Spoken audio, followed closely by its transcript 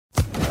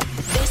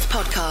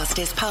podcast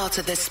is part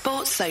of the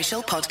Sports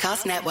Social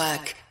Podcast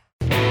Network.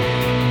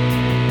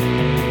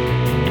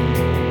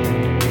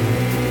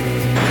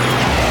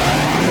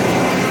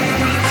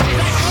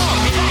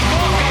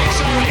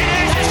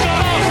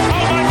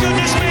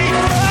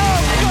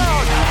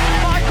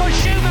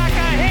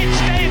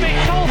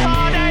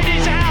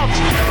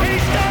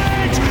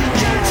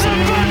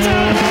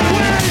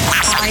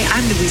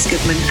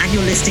 Goodman, and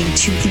you're listening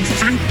to the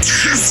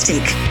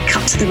fantastic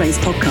Cut to the Race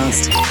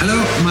podcast. Hello,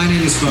 my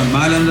name is Bernd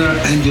Mailander,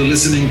 and you're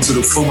listening to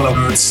the Formula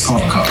Nerds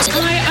podcast.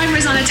 Hi, I'm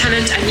Rosanna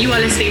Tennant, and you are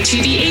listening to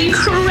the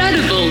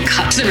incredible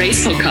Cut to the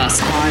Race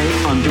podcast.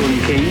 Hi, I'm Jordan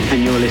King,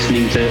 and you're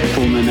listening to the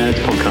Formula Nerds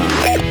podcast.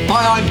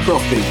 Hi, I'm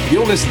Crofty.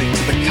 You're listening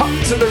to the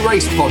Cut to the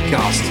Race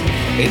podcast.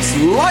 It's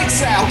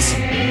lights out,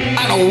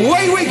 and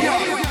away we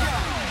go.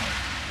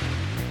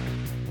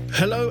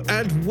 Hello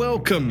and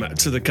welcome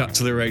to the Cut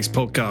to the Race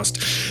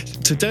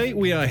podcast. Today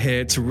we are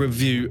here to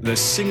review the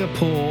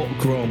Singapore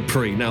Grand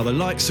Prix. Now the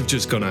lights have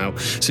just gone out,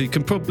 so you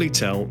can probably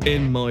tell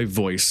in my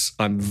voice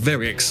I'm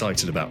very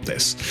excited about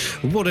this.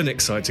 What an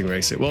exciting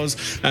race it was.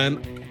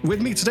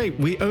 With me today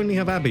we only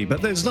have Abby,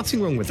 but there's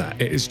nothing wrong with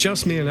that. It is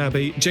just me and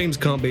Abby. James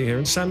can't be here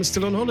and Sam is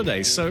still on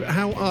holiday. So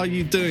how are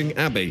you doing,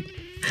 Abby?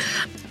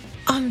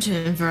 I'm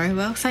doing very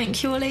well,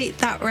 thank you, Ollie.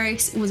 That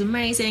race was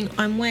amazing.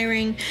 I'm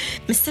wearing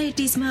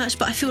Mercedes merch,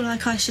 but I feel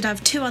like I should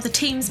have two other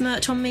teams'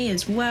 merch on me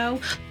as well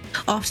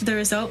after the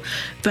result.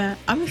 But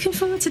I'm looking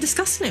forward to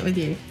discussing it with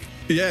you.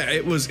 Yeah,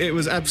 it was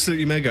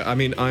absolutely mega. I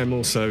mean, I'm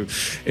also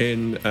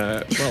in,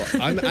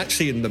 I'm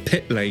actually in the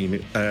pit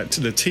lane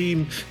to the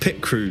team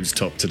pit crews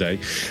top today.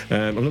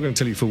 I'm not going to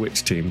tell you for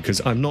which team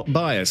because I'm not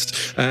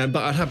biased, but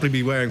I'd happily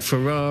be wearing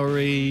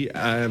Ferrari,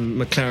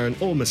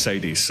 McLaren or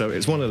Mercedes. So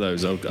it's one of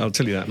those, I'll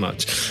tell you that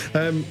much.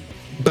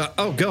 But,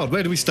 oh God,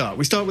 where do we start?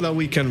 We start with our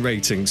weekend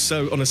ratings.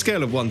 So on a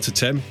scale of 1 to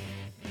 10,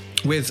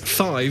 with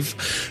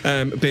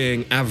 5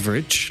 being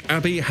average,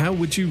 Abby, how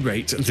would you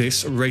rate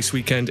this race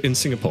weekend in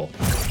Singapore?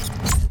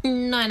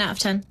 9 out of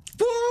 10.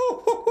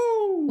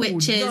 Woo-hoo-hoo!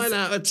 Which is 9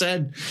 out of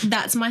 10.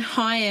 That's my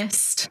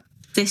highest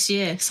this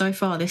year so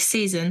far, this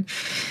season.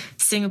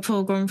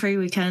 Singapore Grand Prix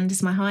weekend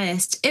is my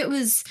highest. It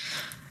was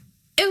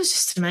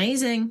just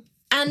amazing.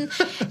 And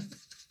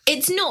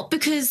it's not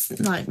because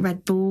like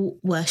Red Bull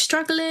were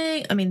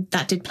struggling. I mean,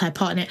 that did play a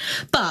part in it.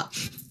 But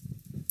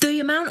the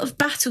amount of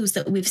battles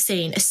that we've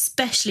seen,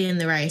 especially in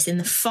the race, in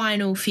the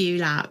final few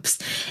laps,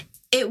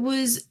 it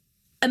was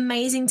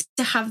amazing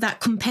to have that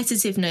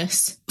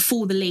competitiveness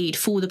for the lead,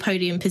 for the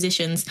podium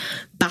positions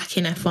back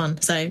in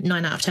F1. So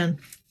 9 out of 10.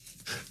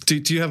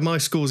 Do you have my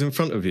scores in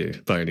front of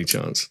you by any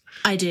chance?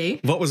 I do.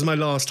 What was my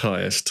last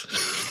highest?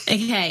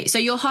 Okay, so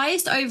your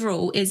highest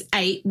overall is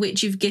 8,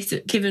 which you've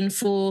given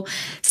for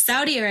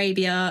Saudi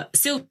Arabia,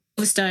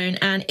 Silverstone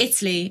and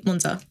Italy,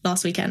 Monza,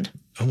 last weekend.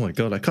 Oh my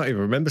God, I can't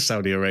even remember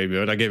Saudi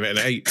Arabia and I gave it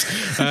an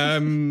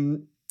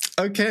 8.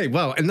 Okay,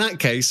 well, in that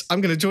case,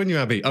 I'm going to join you,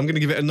 Abby. I'm going to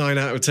give it a 9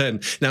 out of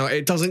 10. Now,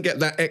 it doesn't get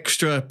that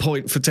extra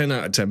point for 10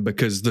 out of 10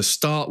 because the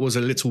start was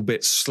a little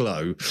bit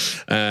slow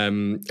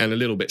and a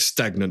little bit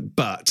stagnant,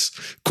 but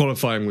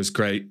qualifying was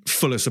great,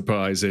 full of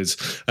surprises.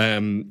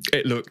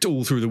 It looked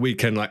all through the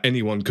weekend like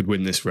anyone could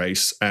win this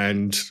race,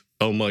 and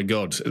oh my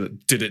God,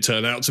 did it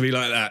turn out to be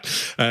like that?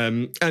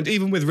 And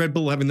even with Red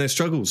Bull having their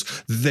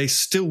struggles, they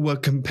still were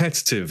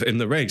competitive in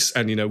the race.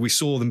 And, you know, we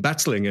saw them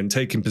battling and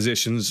taking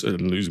positions,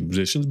 losing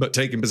positions, but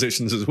taking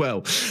positions as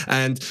well.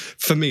 And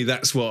for me,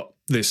 that's what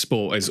this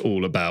sport is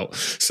all about.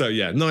 So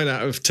yeah, 9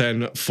 out of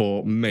 10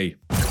 for me.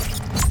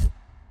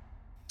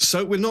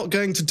 So we're not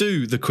going to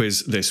do the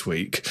quiz this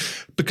week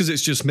because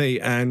it's just me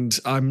and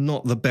I'm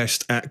not the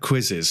best at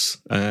quizzes.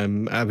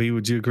 Abby,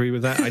 would you agree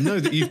with that? I know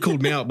that you've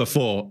called me out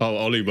before. Oh,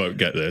 Ollie won't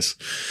get this.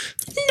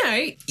 No,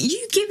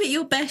 you give it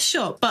your best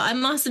shot. But I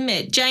must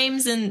admit,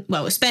 James and,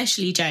 well,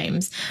 especially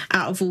James,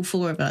 out of all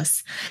 4 of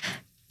us,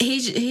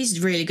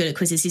 he's really good at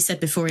quizzes. He said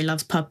before he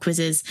loves pub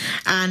quizzes.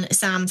 And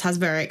Sam's has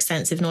very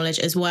extensive knowledge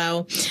as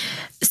well.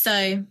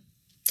 So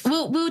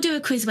We'll do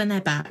a quiz when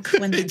they're back.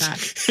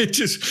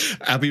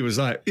 Abby was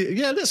like,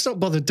 yeah, let's not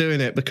bother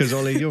doing it because,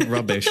 Ollie, you're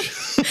rubbish.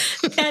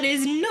 That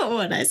is not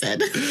what I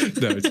said.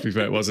 No, to be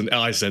fair, it wasn't.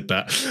 I said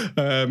that.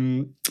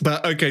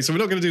 But okay, so we're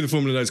not going to do the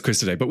Formula Nerds quiz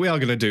today, but we are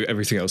going to do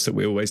everything else that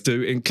we always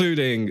do,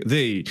 including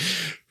the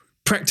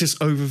practice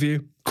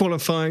overview,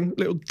 qualifying,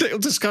 little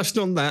discussion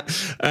on that.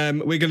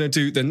 We're going to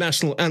do the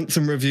national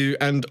anthem review,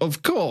 and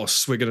of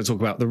course, we're going to talk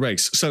about the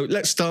race. So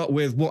let's start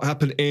with what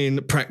happened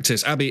in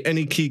practice. Abby,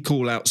 any key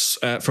call-outs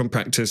from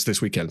practice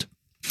this weekend?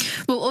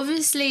 Well,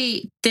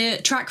 obviously, the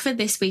track for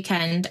this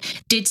weekend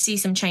did see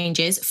some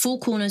changes. 4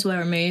 corners were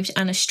removed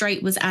and a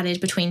straight was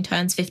added between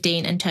turns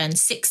 15 and turn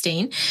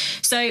 16.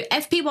 So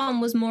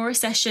FP1 was more a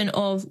session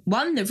of,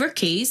 the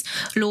rookies,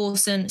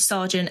 Lawson,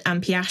 Sargent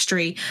and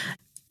Piastri,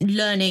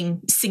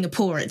 learning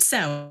Singapore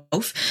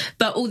itself,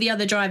 but all the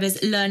other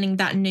drivers learning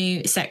that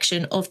new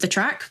section of the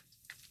track.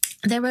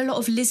 There were a lot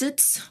of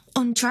lizards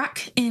on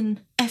track in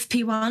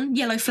FP1,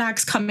 yellow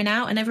flags coming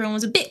out, and everyone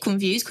was a bit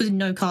confused because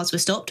no cars were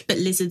stopped, but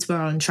lizards were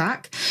on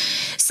track.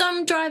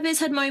 Some drivers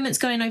had moments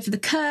going over the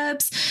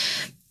curbs.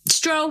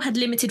 Stroll had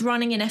limited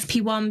running in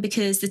FP1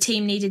 because the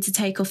team needed to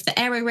take off the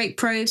aero rake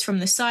probes from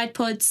the side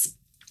pods.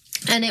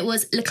 And it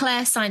was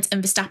Leclerc, Sainz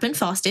and Verstappen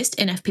fastest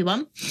in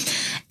FP1.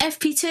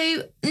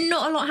 FP2,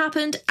 not a lot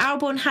happened.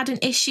 Albon had an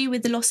issue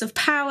with the loss of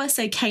power,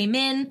 so came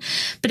in.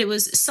 But it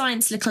was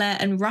Sainz,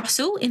 Leclerc and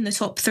Russell in the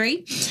top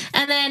 3.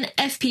 And then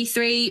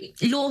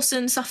FP3,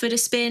 Lawson suffered a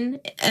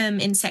spin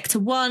in Sector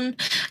 1.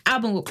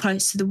 Albon got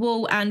close to the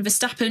wall and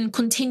Verstappen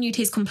continued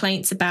his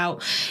complaints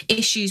about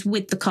issues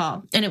with the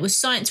car. And it was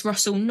Sainz,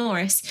 Russell,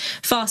 Norris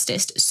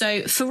fastest.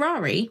 So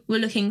Ferrari were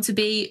looking to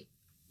be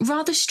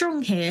rather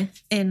strong here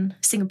in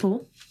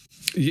Singapore.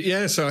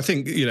 Yeah, so I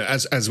think,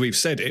 as we've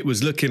said, it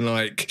was looking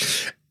like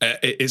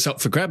it's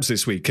up for grabs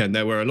this weekend.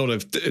 There were a lot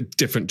of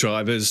different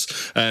drivers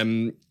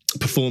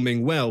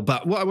performing well.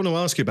 But what I want to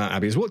ask you about,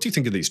 Abby, is what do you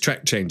think of these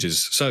track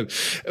changes? So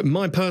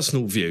my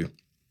personal view,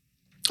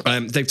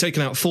 they've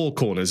taken out 4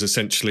 corners.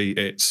 Essentially,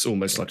 it's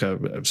almost like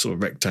a sort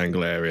of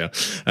rectangle area.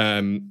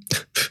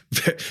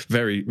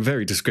 Very,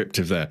 very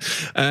descriptive there.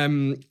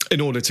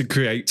 In order to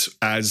create,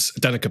 as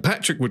Danica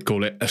Patrick would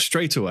call it, a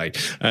straightaway,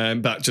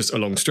 but just a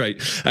long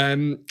straight.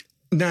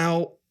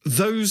 Now,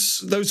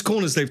 those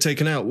corners they've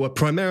taken out were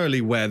primarily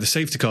where the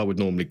safety car would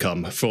normally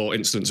come for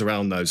incidents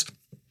around those.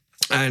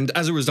 And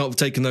as a result of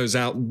taking those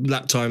out,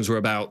 lap times were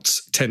about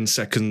 10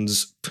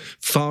 seconds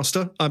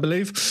faster, I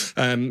believe,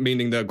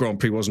 meaning the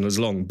Grand Prix wasn't as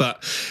long.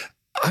 But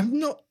I'm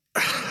not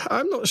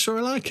sure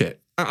I like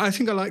it. I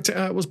think I liked it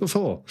how it was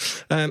before.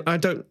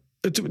 Do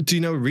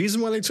you know a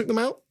reason why they took them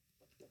out?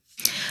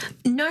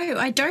 No,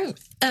 I don't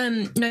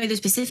know the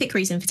specific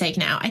reason for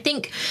taking it out. I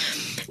think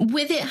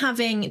with it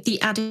having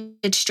the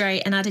added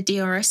straight and added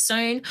DRS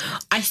zone,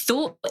 I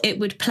thought it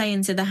would play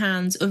into the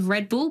hands of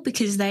Red Bull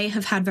because they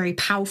have had very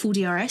powerful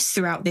DRS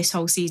throughout this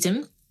whole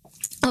season.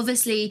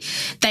 Obviously,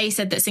 they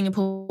said that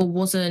Singapore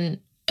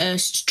wasn't a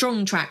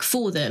strong track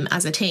for them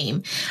as a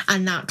team,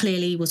 and that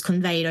clearly was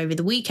conveyed over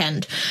the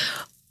weekend.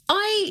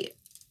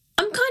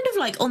 I'm kind of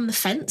like on the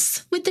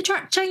fence with the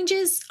track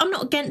changes. I'm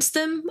not against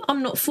them.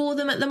 I'm not for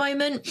them at the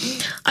moment.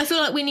 I feel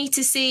like we need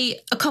to see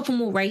a couple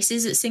more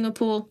races at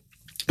Singapore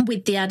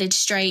with the added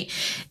straight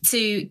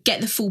to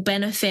get the full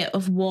benefit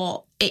of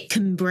what it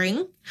can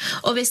bring.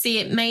 Obviously,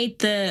 it made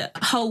the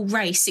whole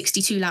race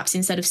 62 laps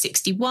instead of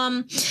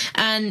 61.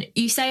 And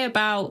you say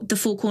about the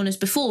 4 corners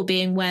before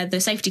being where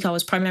the safety car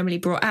was primarily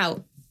brought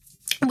out.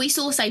 We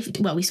saw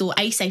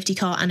a safety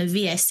car and a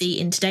VSC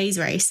in today's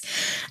race.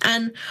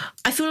 And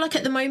I feel like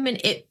at the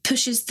moment it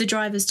pushes the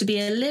drivers to be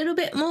a little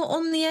bit more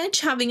on the edge,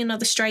 having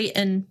another straight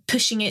and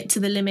pushing it to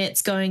the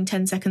limits, going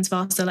 10 seconds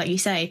faster, like you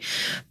say.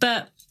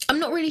 But I'm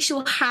not really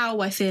sure how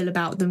I feel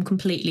about them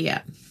completely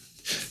yet.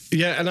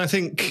 Yeah, and I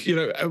think,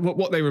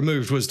 what they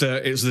removed was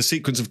it was the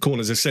sequence of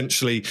corners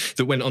essentially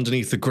that went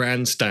underneath the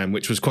grandstand,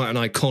 which was quite an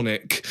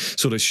iconic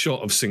sort of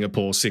shot of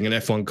Singapore, seeing an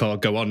F1 car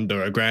go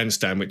under a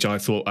grandstand, which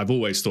I've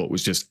always thought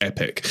was just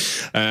epic,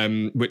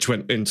 which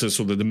went into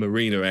sort of the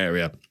marina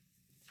area.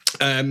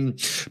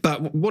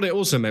 But what it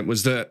also meant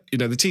was that,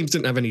 the teams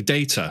didn't have any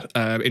data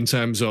in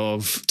terms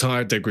of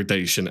tyre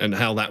degradation and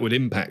how that would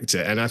impact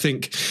it. And I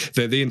think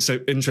the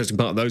interesting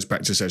part of those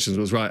practice sessions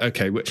was, right,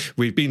 okay,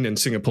 we've been in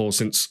Singapore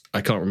since,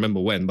 I can't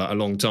remember when, but a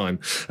long time.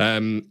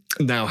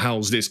 Now,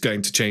 how's this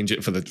going to change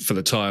it for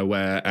the tyre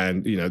wear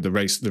and, the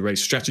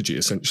race strategy,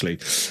 essentially?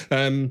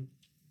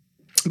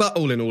 But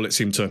all in all, it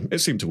seemed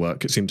to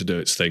work. It seemed to do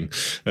its thing.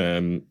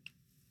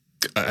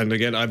 And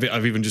again,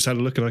 I've even just had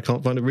a look and I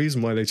can't find a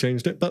reason why they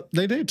changed it, but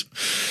they did.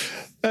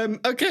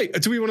 Okay,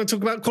 do we want to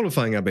talk about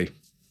qualifying, Abby?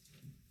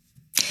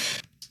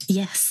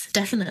 Yes,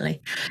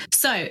 definitely.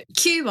 So,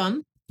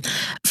 Q1,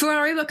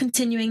 Ferrari were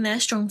continuing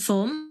their strong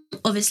form.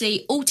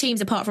 Obviously, all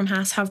teams apart from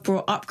Haas have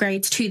brought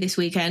upgrades to this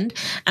weekend,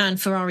 and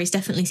Ferraris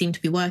definitely seem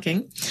to be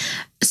working.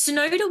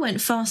 Tsunoda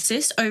went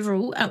fastest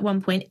overall at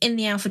one point in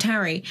the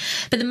AlphaTauri,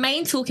 but the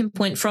main talking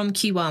point from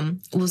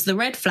Q1 was the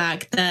red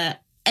flag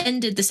that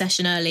ended the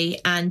session early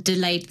and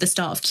delayed the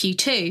start of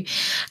Q2.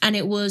 And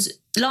it was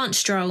Lance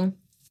Stroll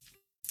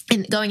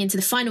going into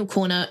the final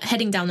corner,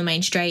 heading down the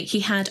main straight. He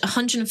had a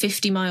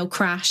 150-mile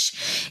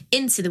crash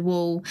into the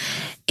wall.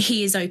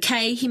 He is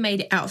okay. He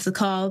made it out of the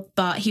car,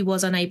 but he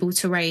was unable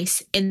to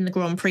race in the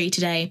Grand Prix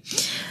today.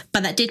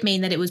 But that did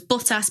mean that it was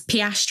Bottas,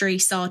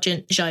 Piastri,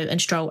 Sargent, Zhou and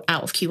Stroll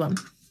out of Q1.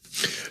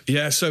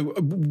 Yeah, so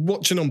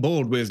watching on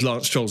board with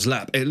Lance Stroll's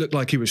lap, it looked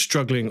like he was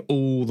struggling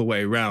all the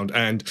way around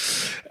and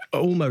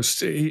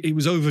almost he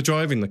was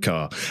overdriving the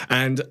car.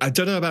 And I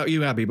don't know about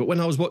you, Abby, but when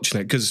I was watching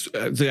it, because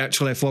the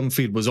actual F1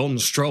 feed was on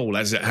Stroll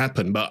as it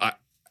happened, but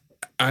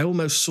I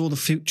almost saw the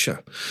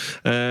future.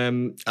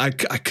 I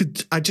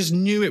just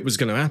knew it was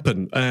going to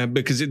happen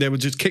because there were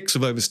just kicks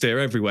of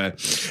oversteer everywhere.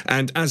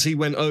 And as he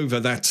went over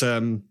that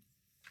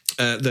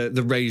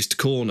the raised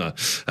corner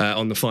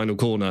on the final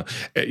corner,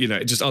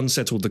 it just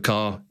unsettled the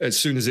car. As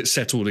soon as it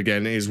settled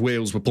again, his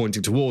wheels were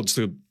pointing towards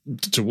the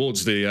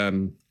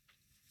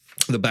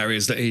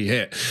barriers that he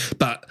hit.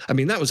 But I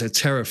mean, that was a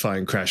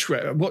terrifying crash.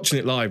 Watching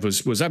it live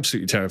was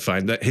absolutely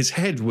terrifying. That his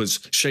head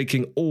was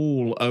shaking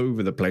all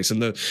over the place.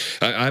 And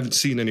I haven't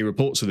seen any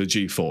reports of the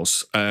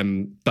G-force,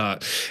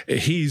 but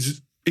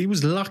he's he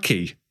was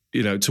lucky,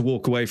 to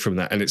walk away from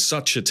that. And it's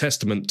such a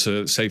testament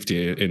to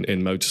safety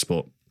in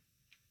motorsport.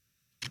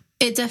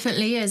 It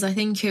definitely is. I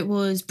think it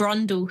was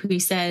Brundle who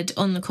said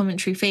on the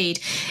commentary feed,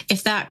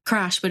 if that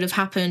crash would have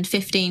happened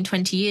 15,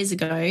 20 years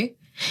ago,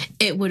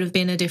 it would have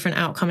been a different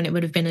outcome and it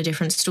would have been a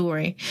different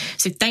story.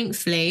 So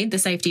thankfully, the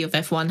safety of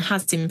F1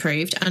 has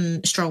improved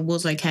and Stroll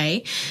was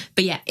okay.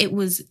 But yeah, it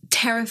was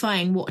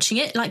terrifying watching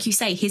it. Like you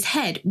say, his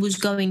head was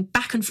going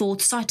back and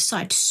forth, side to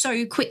side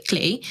so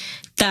quickly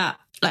that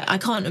I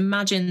can't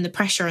imagine the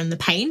pressure and the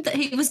pain that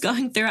he was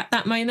going through at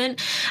that moment.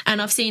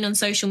 And I've seen on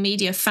social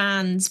media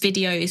fans'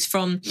 videos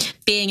from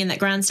being in that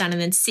grandstand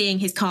and then seeing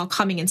his car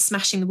coming and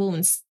smashing the wall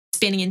and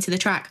spinning into the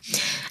track.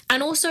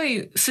 And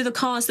also for the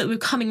cars that were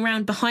coming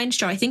round behind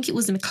Stroll, I think it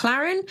was a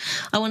McLaren,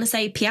 I want to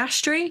say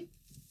Piastri.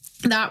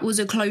 That was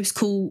a close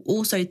call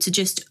also to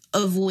just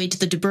avoid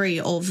the debris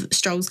of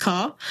Stroll's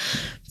car.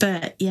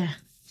 But yeah,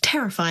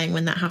 terrifying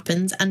when that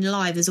happens, and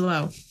live as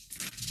well.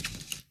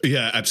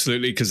 Yeah,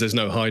 absolutely, because there's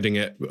no hiding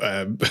it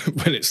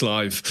when it's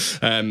live.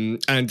 And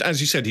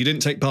as you said, he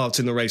didn't take part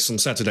in the race on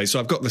Saturday.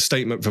 So I've got the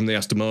statement from the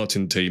Aston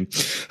Martin team.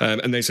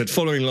 And they said,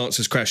 following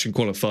Lance's crash in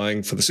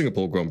qualifying for the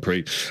Singapore Grand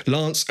Prix,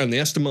 Lance and the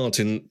Aston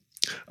Martin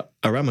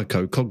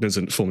Aramco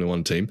cognizant Formula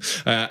One team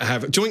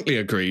have jointly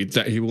agreed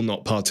that he will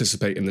not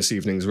participate in this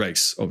evening's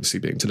race,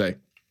 obviously being today.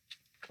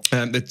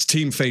 The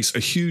team face a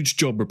huge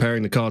job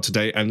repairing the car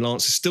today, and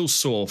Lance is still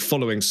sore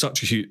following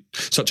such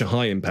a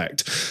high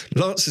impact.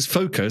 Lance's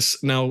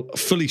focus now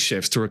fully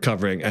shifts to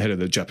recovering ahead of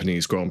the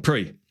Japanese Grand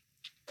Prix.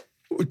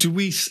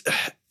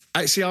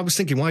 Actually, I was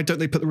thinking, why don't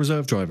they put the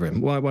reserve driver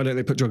in? Why don't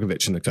they put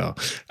Djokovic in the car?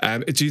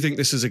 Do you think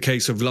this is a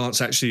case of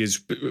Lance actually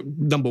is,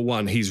 number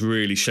one, he's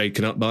really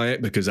shaken up by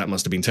it because that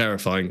must have been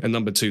terrifying, and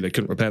number two, they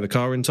couldn't repair the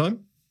car in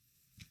time?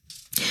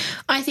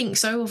 I think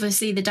so.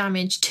 Obviously, the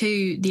damage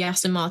to the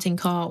Aston Martin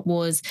car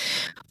was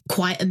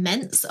quite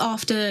immense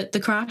after the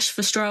crash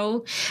for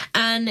Stroll.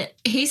 And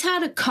he's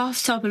had a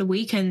couple of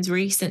weekends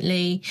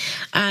recently,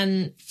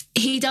 and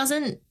he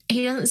doesn't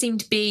seem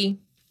to be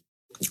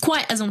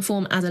quite as on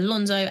form as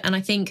Alonso. And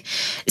I think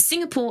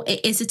Singapore,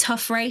 it is a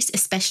tough race,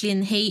 especially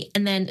in the heat.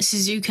 And then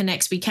Suzuka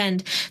next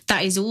weekend,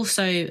 that is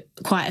also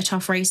quite a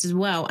tough race as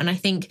well. And I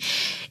think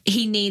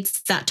he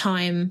needs that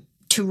time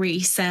to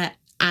reset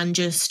and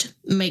just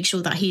make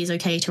sure that he is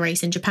okay to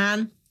race in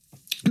Japan.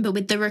 But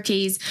with the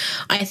rookies,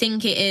 I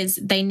think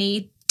do they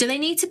need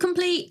to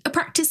complete a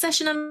practice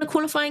session and a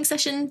qualifying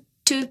session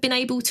to have been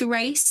able to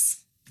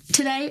race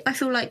today? I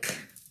feel like...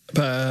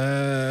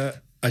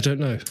 I don't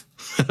know.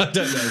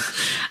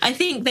 I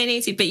think they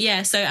need to, but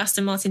yeah, so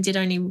Aston Martin did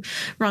only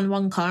run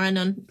one car, and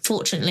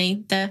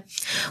unfortunately their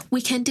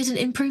weekend didn't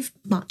improve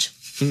much.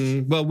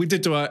 Well, we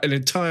did do an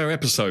entire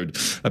episode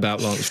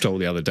about Lance Stroll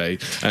the other day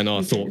and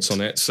our thoughts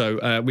on it,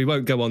 so we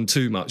won't go on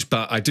too much,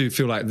 but I do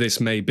feel like this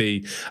may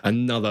be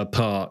another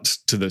part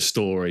to the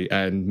story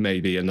and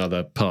maybe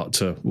another part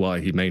to why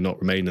he may not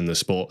remain in the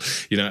sport.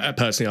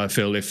 Personally, I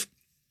feel if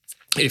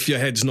your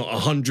head's not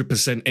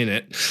 100% in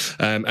it,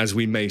 as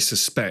we may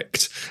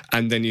suspect,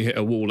 and then you hit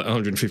a wall at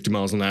 150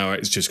 miles an hour,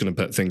 it's just going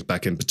to put things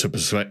back into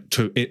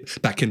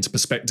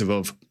perspective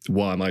of,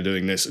 why am I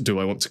doing this? Do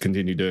I want to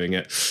continue doing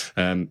it?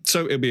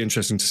 So it'll be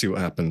interesting to see what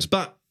happens.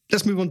 But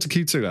let's move on to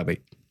Q2, Abby.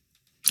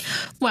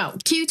 Well,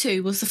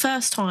 Q2 was the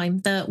first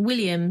time that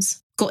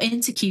Williams got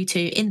into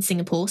Q2 in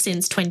Singapore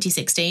since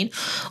 2016.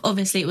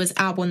 Obviously, it was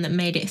Albon that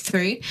made it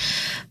through.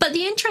 But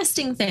the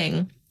interesting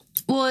thing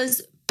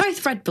was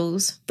both Red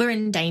Bulls were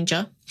in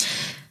danger.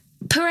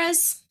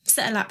 Perez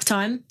set a lap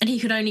time and he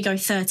could only go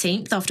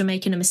 13th after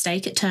making a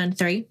mistake at turn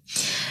 3.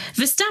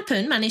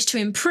 Verstappen managed to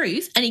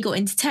improve and he got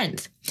into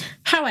 10th.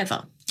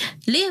 However,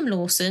 Liam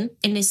Lawson,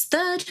 in his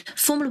third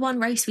Formula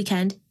One race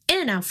weekend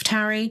in an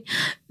AlphaTauri,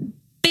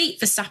 beat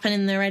Verstappen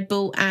in the Red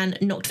Bull and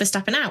knocked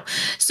Verstappen out.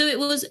 So it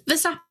was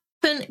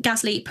Verstappen,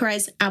 Gasly,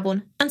 Perez,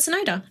 Albon and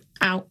Tsunoda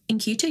out in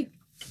Q2.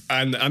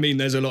 And I mean,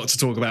 there's a lot to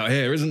talk about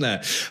here, isn't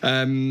there?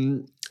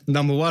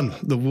 Number one,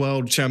 the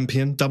world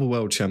champion, double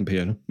world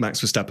champion,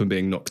 Max Verstappen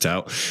being knocked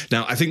out.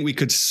 Now, I think we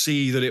could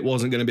see that it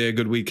wasn't going to be a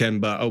good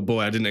weekend, but oh boy,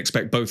 I didn't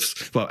expect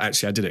both. Well,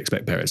 actually, I did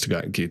expect Perez to go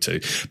out in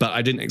Q2, but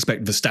I didn't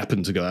expect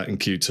Verstappen to go out in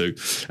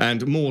Q2.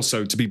 And more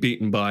so to be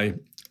beaten by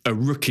a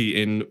rookie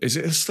in, is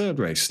it his third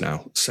race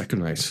now?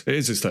 Second race? It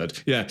is his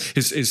third. Yeah,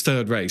 his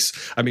third race.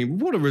 I mean,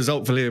 what a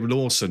result for Liam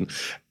Lawson.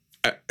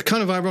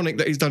 Kind of ironic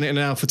that he's done it in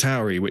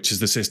AlphaTauri, which is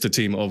the sister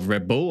team of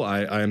Red Bull.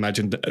 I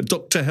imagine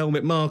Dr.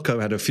 Helmut Marko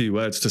had a few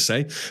words to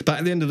say. But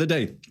at the end of the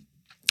day,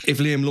 if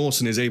Liam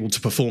Lawson is able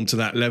to perform to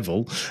that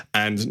level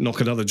and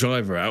knock another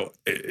driver out,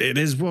 it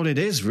is what it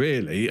is,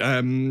 really.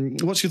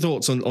 What's your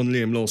thoughts on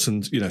Liam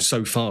Lawson,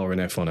 so far in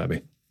F1,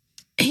 Abby?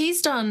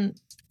 He's done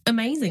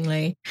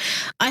amazingly.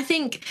 I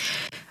think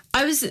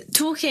I was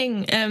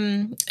talking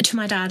to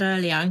my dad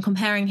earlier and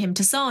comparing him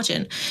to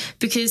Sargent,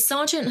 because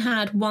Sargent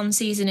had one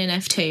season in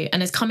F2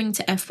 and is coming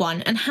to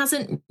F1 and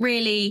hasn't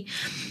really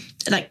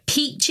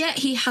peaked yet.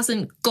 He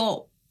hasn't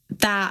got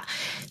that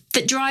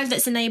drive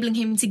that's enabling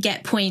him to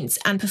get points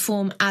and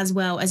perform as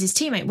well as his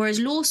teammate. Whereas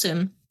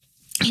Lawson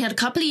He had a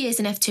couple of years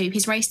in F2.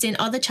 He's raced in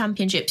other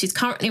championships. He's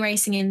currently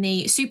racing in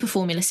the Super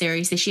Formula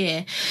Series this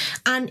year.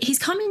 And he's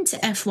come into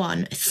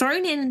F1,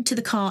 thrown into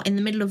the car in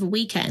the middle of a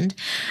weekend.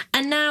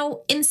 And now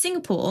in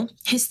Singapore,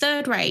 his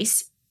third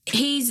race,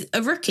 he's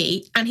a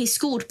rookie and he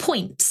scored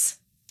points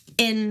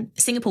in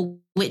Singapore,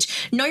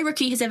 which no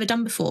rookie has ever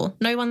done before.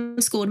 No one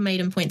scored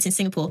maiden points in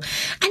Singapore.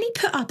 And he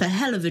put up a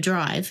hell of a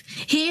drive.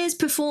 He is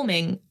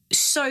performing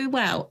so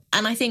well.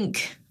 And I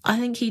think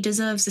he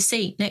deserves a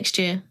seat next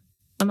year.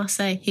 I must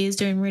say, he is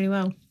doing really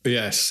well.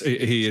 Yes,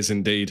 he is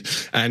indeed.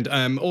 And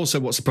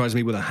also what surprised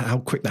me was how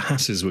quick the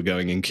Hasses were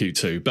going in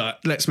Q2. But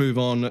let's move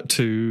on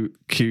to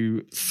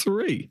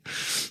Q3.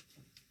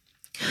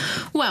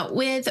 Well,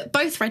 with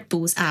both Red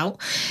Bulls out,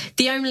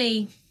 the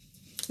only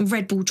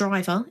Red Bull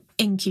driver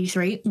in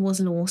Q3 was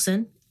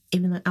Lawson,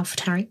 even though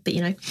AlphaTauri, but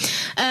you know.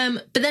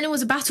 But then it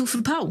was a battle for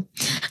the pole.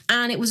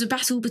 And it was a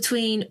battle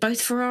between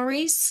both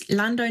Ferraris,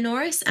 Lando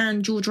Norris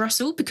and George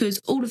Russell, because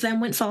all of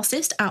them went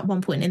fastest at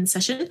one point in the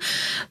session.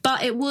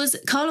 But it was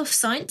Carlos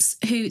Sainz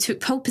who took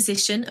pole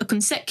position, a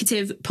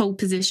consecutive pole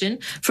position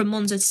from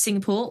Monza to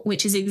Singapore,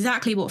 which is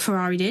exactly what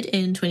Ferrari did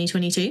in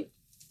 2022.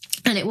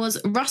 And it was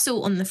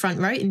Russell on the front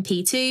row in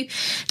P2,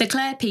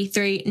 Leclerc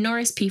P3,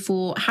 Norris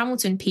P4,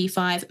 Hamilton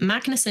P5,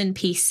 Magnussen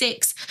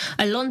P6,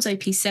 Alonso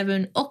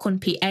P7, Ocon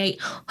P8,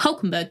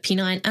 Hülkenberg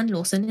P9 and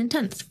Lawson in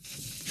 10th.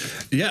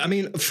 Yeah, I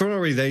mean,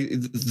 Ferrari,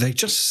 they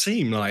just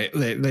seem like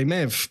they may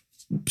have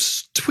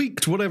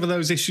tweaked whatever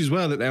those issues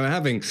were that they were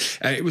having.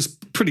 It was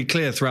pretty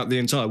clear throughout the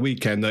entire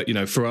weekend that, you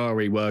know,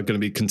 Ferrari were going to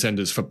be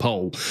contenders for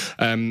pole.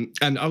 And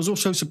I was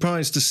also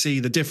surprised to see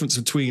the difference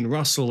between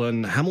Russell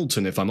and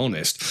Hamilton, if I'm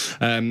honest,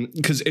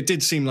 because it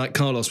did seem like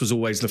Carlos was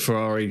always the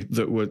Ferrari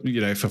that would,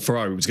 you know, if a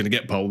Ferrari was going to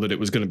get pole, that it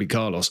was going to be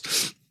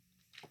Carlos.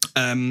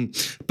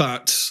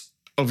 But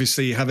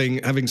obviously,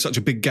 having such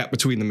a big gap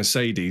between the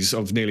Mercedes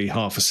of nearly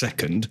half a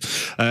second,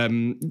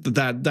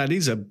 that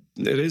is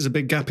a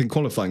big gap in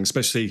qualifying,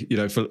 especially, you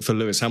know, for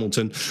Lewis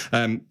Hamilton.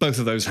 Both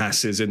of those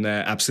Hasses in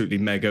there absolutely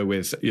mega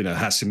with, you know,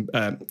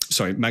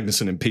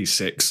 Magnussen in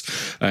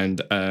P6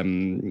 and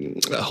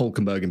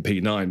Hülkenberg in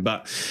P9.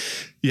 But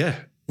yeah.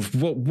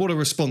 What a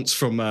response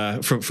from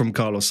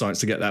Carlos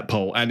Sainz to get that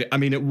pole. And I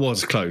mean, it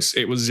was close.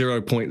 It was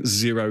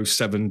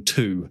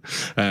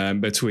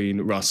 0.072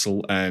 between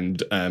Russell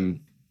and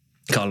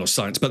Carlos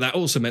Sainz, but that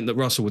also meant that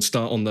Russell would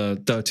start on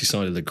the dirty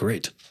side of the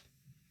grid.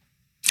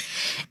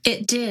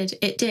 It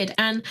did,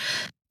 and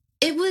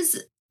it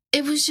was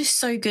just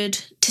so good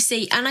to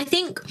see. And I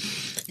think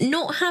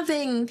not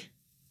having,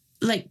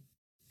 like,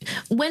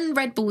 when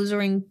Red Bulls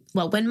are in,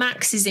 well, when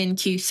Max is in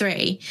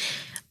Q3,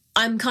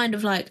 I'm kind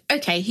of like,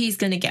 okay, he's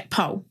going to get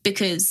pole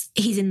because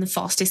he's in the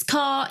fastest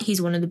car,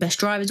 he's one of the best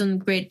drivers on the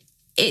grid.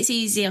 It's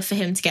easier for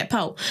him to get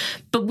pole.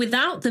 But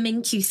without them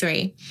in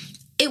Q3,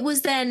 it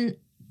was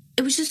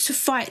just a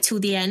fight till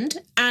the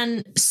end.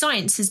 And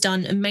Sainz has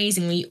done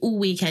amazingly all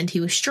weekend. He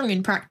was strong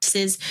in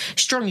practices,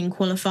 strong in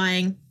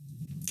qualifying,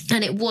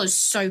 and it was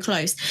so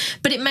close.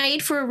 But it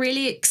made for a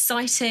really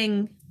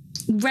exciting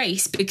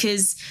race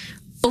because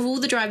of all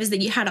the drivers that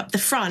you had up the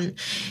front,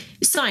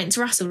 Sainz,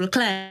 Russell,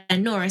 Leclerc,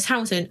 Norris,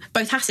 Hamilton,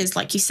 both Hasses,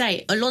 like you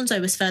say.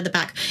 Alonso was further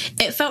back.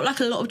 It felt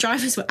like a lot of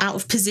drivers were out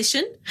of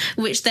position,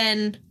 which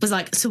then was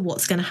like, so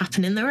what's going to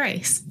happen in the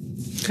race?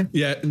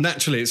 Yeah,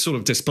 naturally, it's sort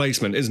of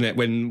displacement, isn't it?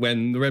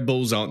 When the Red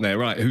Bulls aren't there,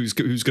 right? Who's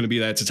going to be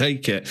there to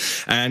take it?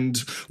 And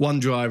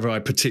one driver I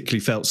particularly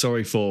felt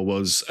sorry for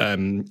was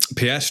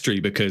Piastri,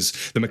 because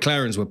the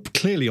McLarens were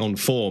clearly on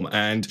form,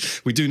 and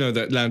we do know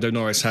that Lando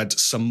Norris had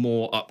some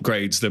more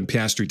upgrades than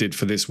Piastri did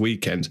for this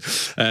weekend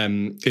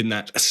in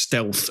that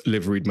stealth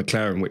liveried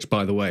McLaren, which,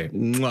 by the way,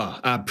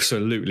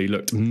 absolutely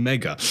looked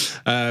mega.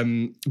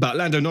 But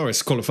Lando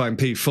Norris qualifying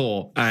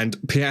P4 and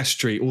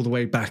Piastri all the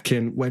way back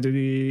in, where did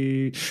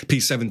he?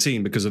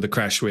 P17 because of the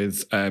crash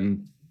with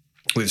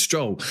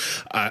Stroll.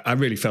 I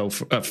really felt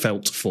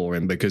for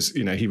him because,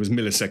 you know, he was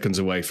milliseconds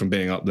away from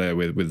being up there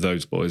with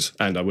those boys,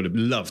 and I would have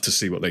loved to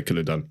see what they could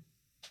have done.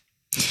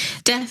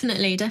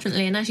 Definitely.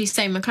 And as you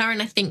say,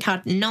 McLaren, I think,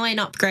 had 9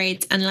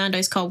 upgrades and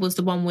Lando's car was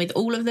the one with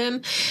all of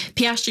them.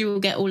 Piastri will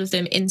get all of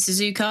them in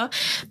Suzuka.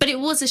 But it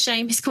was a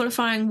shame his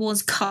qualifying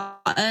was cut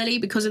early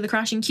because of the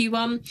crash in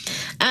Q1.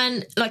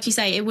 And like you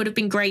say, it would have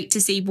been great to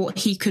see what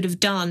he could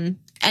have done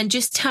and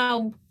just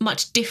how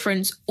much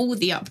difference all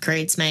the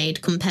upgrades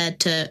made compared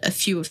to a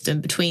few of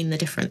them between the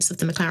difference of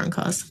the McLaren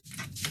cars.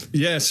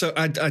 Yeah, so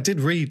I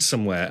did read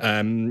somewhere,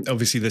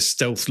 obviously the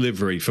stealth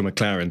livery for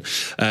McLaren,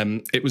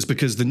 it was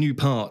because the new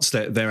parts,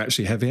 they're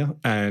actually heavier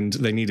and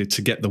they needed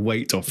to get the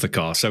weight off the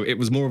car. So it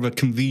was more of a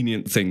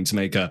convenient thing to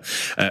make a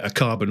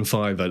carbon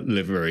fibre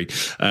livery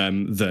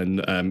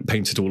than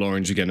paint it all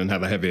orange again and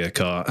have a heavier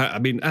car. I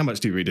mean, how much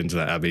do you read into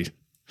that, Abby?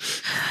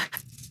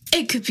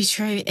 It could be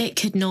true. It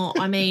could not.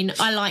 I mean,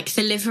 I like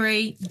the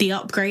livery. The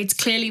upgrades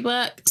clearly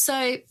work.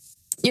 So,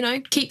 you know,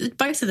 keep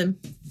both of them,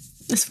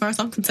 as far as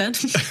I'm concerned.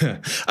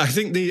 I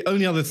think the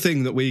only other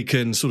thing that we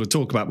can sort of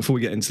talk about before we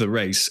get into the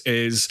race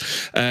is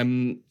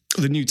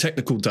the new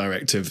technical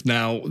directive.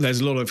 Now, there's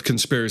a lot of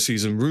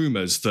conspiracies and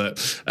rumours that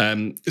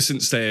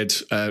since they had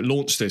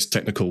launched this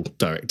technical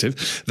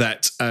directive,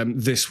 that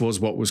this was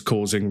what was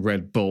causing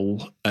Red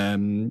Bull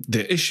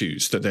the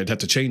issues, that they'd had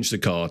to change the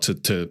car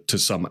to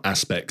some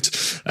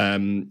aspect.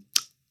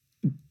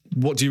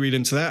 What do you read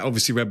into that?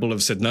 Obviously, Red Bull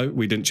have said, no,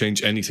 we didn't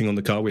change anything on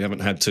the car. We haven't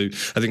had to.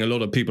 I think a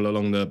lot of people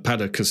along the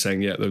paddock are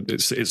saying, yeah,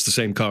 it's the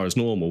same car as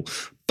normal.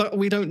 But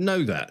we don't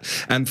know that.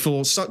 And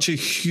for such a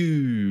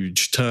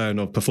huge turn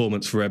of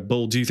performance for Red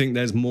Bull, do you think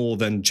there's more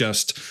than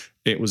just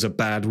it was a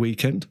bad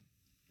weekend?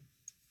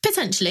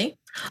 Potentially.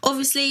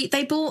 Obviously,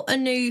 they bought a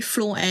new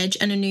floor edge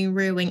and a new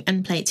rear wing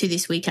end plate to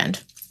this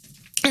weekend.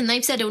 And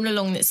they've said all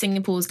along that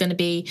Singapore is going to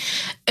be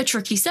a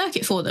tricky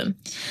circuit for them.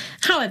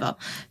 However,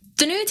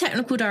 the new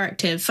technical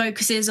directive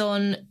focuses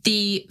on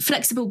the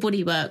flexible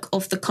bodywork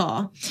of the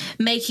car,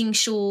 making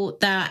sure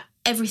that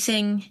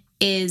everything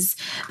is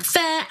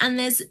fair and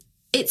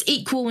it's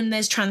equal and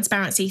there's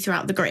transparency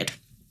throughout the grid.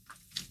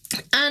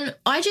 And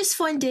I just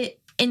find it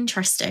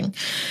interesting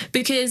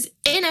because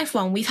in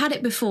F1, we've had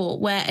it before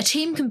where a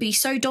team can be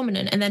so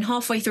dominant and then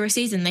halfway through a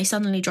season, they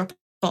suddenly drop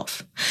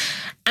off.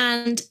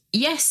 And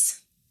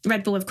yes,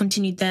 Red Bull have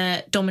continued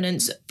their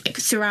dominance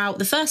throughout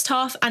the first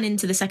half and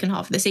into the second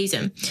half of the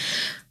season.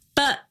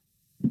 But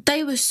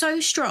they were so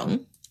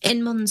strong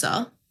in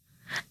Monza,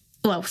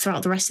 well,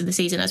 throughout the rest of the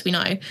season, as we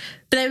know,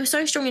 but they were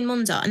so strong in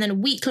Monza, and then a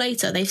week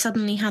later, they've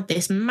suddenly had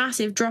this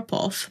massive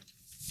drop-off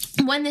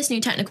when this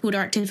new technical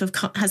directive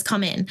has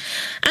come in.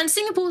 And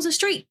Singapore's a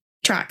street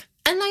track,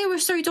 and they were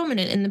so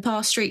dominant in the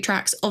past street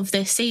tracks of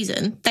this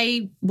season.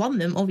 They won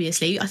them,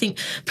 obviously. I think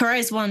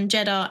Perez won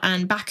Jeddah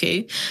and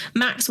Baku.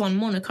 Max won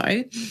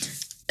Monaco.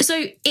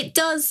 So it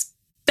does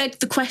beg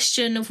the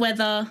question of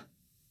whether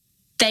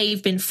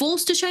they've been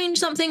forced to change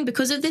something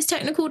because of this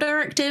technical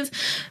directive.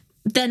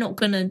 They're not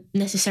going to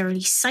necessarily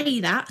say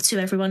that to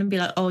everyone and be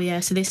like, oh yeah,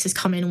 so this has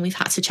come in and we've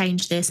had to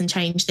change this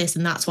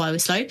and that's why we're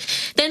slow.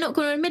 They're not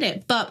going to admit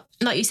it. But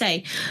like you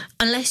say,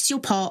 unless you're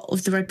part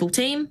of the Red Bull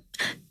team,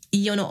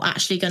 you're not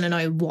actually going to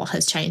know what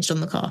has changed on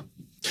the car.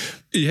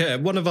 Yeah,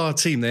 one of our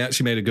team, they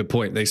actually made a good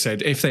point. They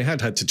said if they had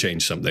to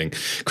change something,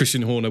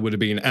 Christian Horner would have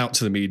been out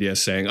to the media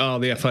saying, oh,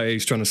 the FIA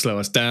is trying to slow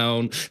us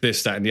down,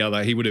 this, that and the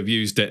other. He would have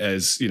used it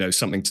as,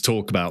 something to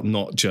talk about,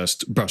 not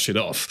just brush it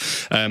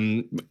off.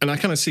 And I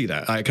kind of see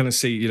that. I kind of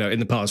see, in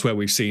the past where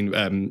we've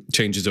seen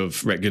changes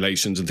of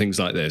regulations and things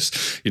like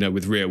this,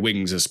 with rear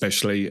wings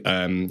especially,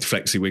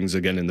 flexi wings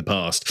again in the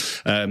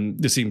past,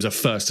 the teams are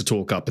first to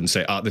talk up and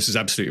say, this is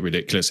absolutely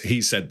ridiculous.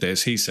 He said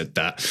this, he said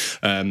that.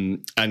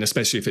 And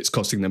especially if it's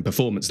costing them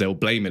performance, they'll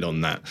blame it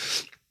on that.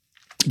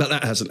 But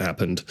that hasn't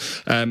happened.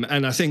 And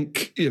I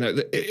think,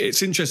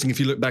 it's interesting if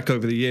you look back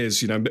over the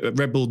years,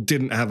 Red Bull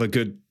didn't have a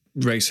good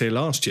race here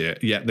last year,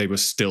 yet they were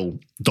still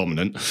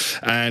dominant.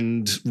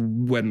 And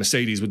when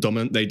Mercedes were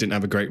dominant, they didn't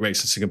have a great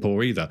race in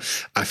Singapore either.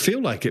 I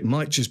feel like it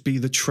might just be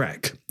the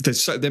track.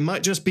 There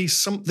might just be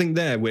something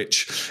there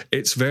which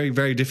it's very,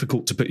 very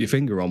difficult to put your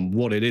finger on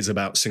what it is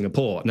about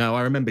Singapore. Now,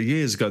 I remember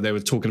years ago, they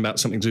were talking about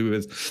something to do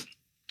with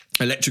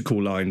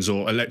electrical lines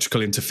or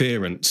electrical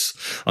interference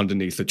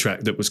underneath the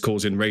track that was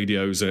causing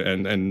radios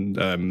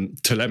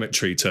and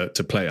telemetry to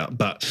play up.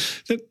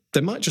 But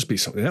there might just be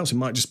something else. It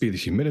might just be the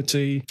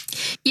humidity.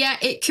 Yeah,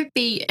 it could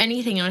be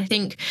anything. And I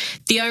think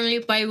the only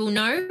way we'll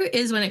know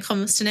is when it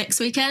comes to next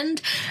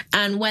weekend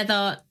and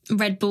whether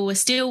Red Bull are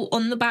still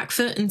on the back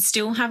foot and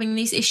still having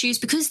these issues,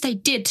 because they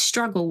did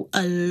struggle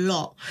a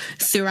lot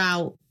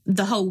throughout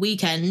the whole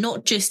weekend,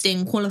 not just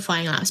in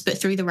qualifying laps, but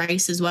through the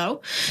race as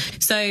well.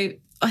 So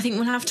I think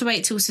we'll have to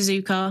wait till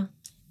Suzuka.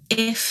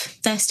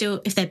 If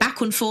they're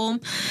back on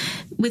form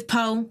with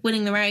Pole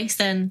winning the race,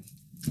 then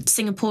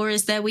Singapore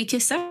is their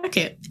weakest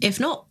circuit. If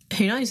not,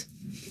 who knows?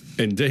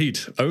 Indeed.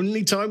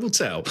 Only time will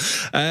tell.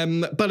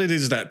 But it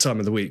is that time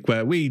of the week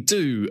where we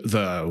do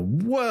the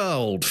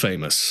world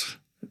famous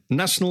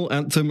National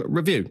Anthem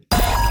review.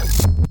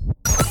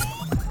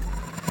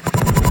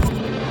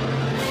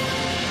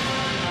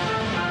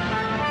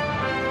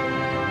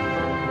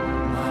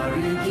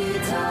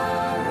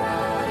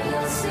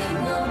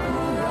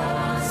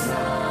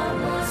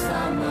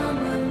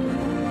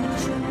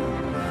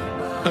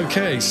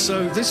 Okay,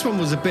 so this one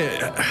was a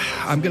bit,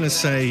 I'm going to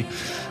say,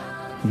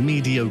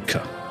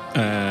 mediocre.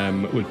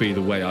 Would be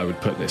the way I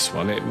would put this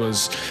one. It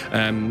was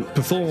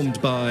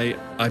performed by,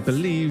 I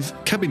believe,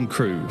 cabin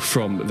crew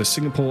from the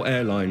Singapore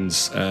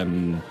Airlines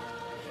airline.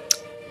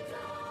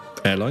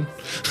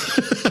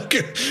 I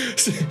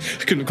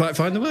couldn't quite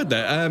find the word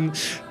there.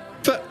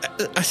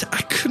 But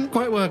I couldn't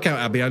quite work out,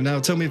 Abby. Now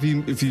tell me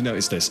if you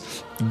noticed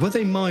this. Were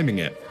they miming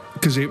it?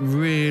 Because it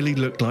really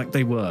looked like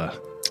they were.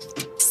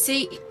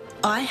 See,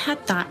 I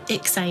had that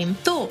same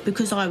thought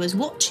because I was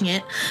watching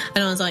it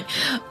and I was like,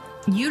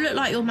 you look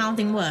like you're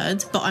mouthing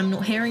words, but I'm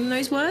not hearing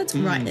those words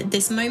right at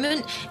this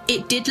moment.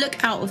 It did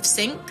look out of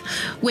sync,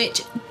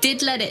 which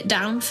did let it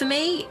down for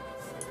me.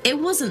 It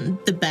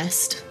wasn't the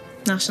best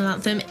national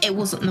anthem. It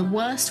wasn't the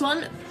worst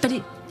one, but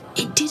it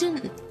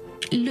didn't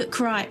look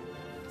right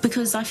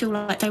because I feel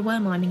like they were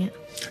miming it.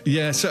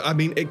 Yeah, so I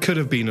mean, it could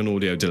have been an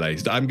audio delay.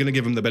 I'm going to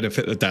give them the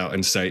benefit of the doubt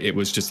and say it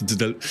was just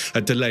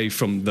a delay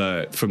from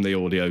the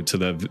audio to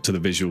the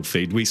visual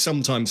feed. We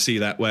sometimes see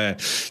that where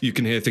you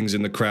can hear things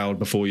in the crowd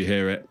before you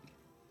hear it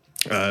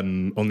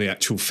on the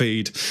actual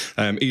feed.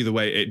 Either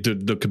way, it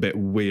did look a bit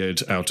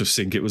weird, out of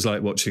sync. It was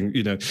like watching,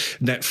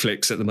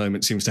 Netflix at the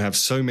moment seems to have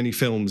so many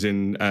films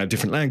in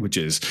different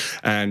languages,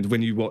 and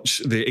when you watch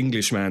the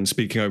Englishman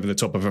speaking over the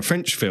top of a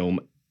French film,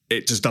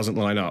 it just doesn't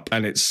line up,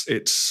 and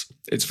it's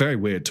very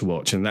weird to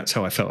watch, and that's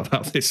how I felt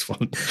about this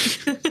one.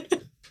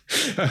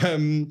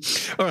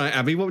 All right,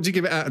 Abby, what would you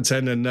give it out of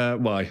 10,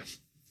 and why?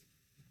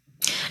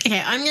 Okay,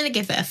 I'm going to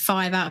give it a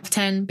 5 out of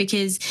 10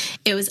 because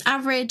it was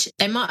average.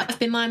 They might have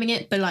been miming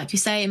it, but like you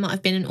say, it might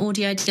have been an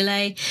audio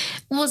delay.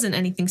 It wasn't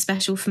anything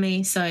special for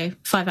me, so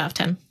 5 out of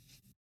 10.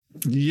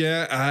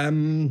 Yeah,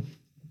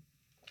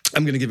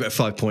 I'm going to give it a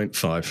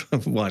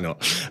 5.5. Why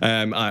not?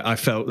 I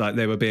felt like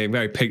they were being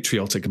very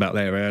patriotic about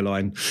their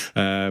airline,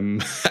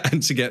 and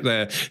to get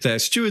their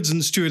stewards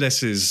and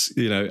stewardesses,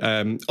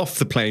 off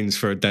the planes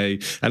for a day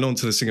and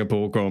onto the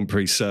Singapore Grand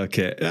Prix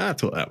circuit. I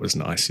thought that was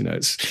nice.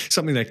 It's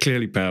something they're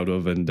clearly proud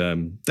of, and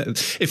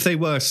if they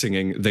were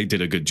singing, they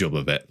did a good job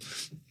of it.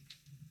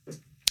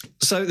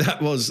 So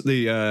that was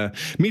the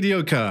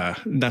mediocre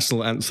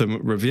national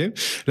anthem review.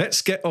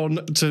 Let's get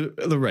on to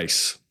the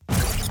race.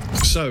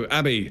 So,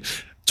 Abby,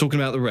 talking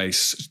about the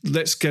race,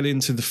 let's get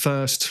into the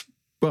first,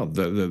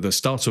 the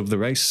start of the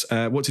race.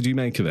 What did you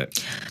make of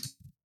it?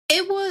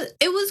 It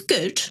was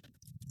good.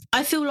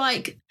 I feel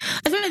like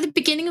the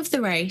beginning of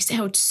the race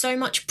held so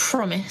much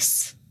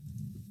promise,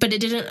 but it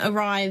didn't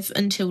arrive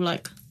until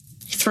like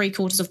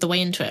 3/4 of the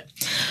way into it.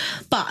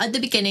 But at the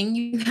beginning,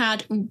 you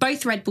had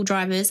both Red Bull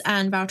drivers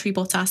and Valtteri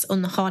Bottas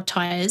on the hard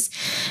tyres.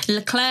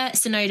 Leclerc,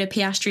 Tsunoda,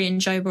 Piastri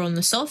and Zhou were on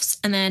the softs,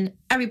 and then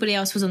everybody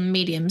else was on the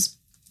mediums.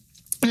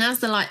 And as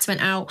the lights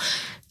went out,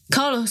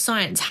 Carlos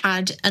Sainz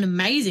had an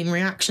amazing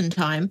reaction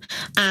time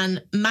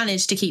and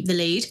managed to keep the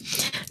lead.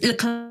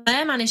 Leclerc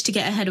managed to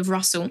get ahead of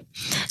Russell.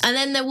 And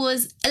then there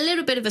was a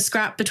little bit of a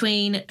scrap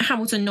between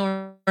Hamilton,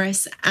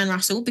 Norris and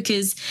Russell,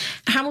 because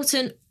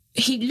Hamilton,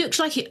 he looked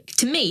like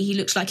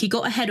he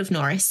got ahead of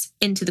Norris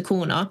into the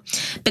corner.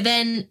 But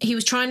then he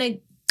was trying to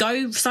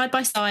go side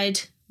by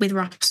side with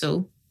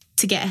Russell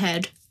to get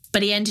ahead,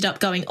 but he ended up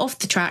going off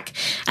the track,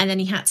 and then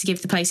he had to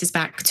give the places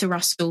back to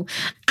Russell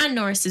and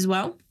Norris as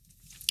well.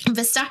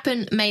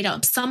 Verstappen made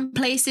up some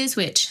places,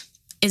 which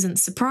isn't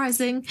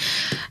surprising.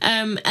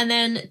 And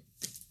then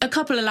a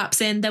couple of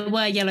laps in, there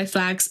were yellow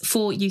flags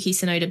for Yuki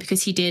Tsunoda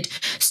because he did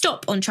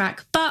stop on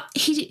track, but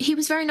he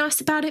was very nice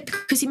about it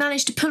because he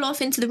managed to pull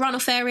off into the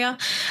runoff area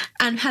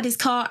and had his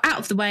car out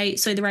of the way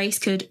so the race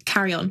could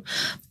carry on.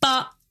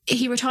 But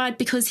he retired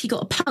because he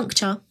got a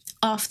puncture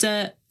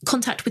after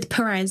contact with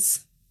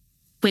Perez,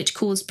 which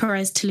caused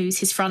Perez to lose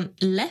his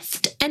front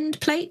left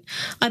end plate,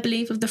 I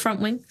believe, of the front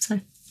wing.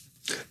 So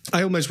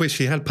I almost wish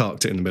he had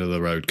parked it in the middle of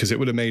the road, because it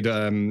would have made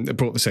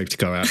brought the safety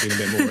car out, been a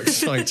bit more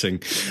exciting.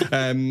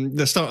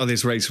 The start of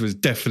this race was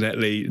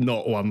definitely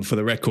not one for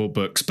the record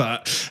books.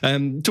 But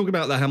talking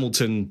about the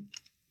Hamilton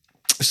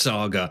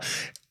saga,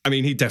 I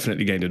mean, he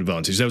definitely gained an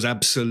advantage. There was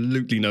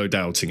absolutely no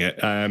doubting it.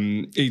 I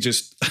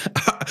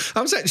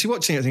was actually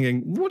watching it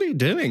thinking, what are you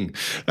doing?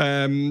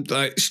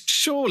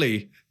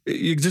 Surely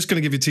you're just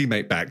going to give your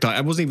teammate back. I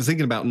wasn't even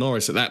thinking about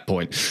Norris at that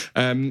point.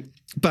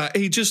 But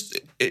he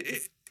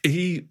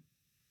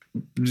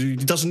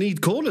doesn't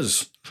need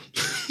corners.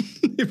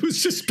 It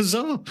was just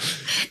bizarre.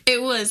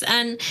 It was.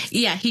 And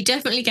yeah, he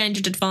definitely gained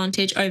an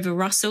advantage over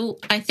Russell.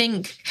 I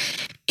think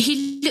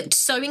he looked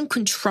so in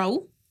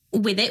control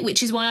with it,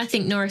 which is why I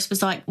think Norris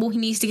was like, well, he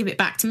needs to give it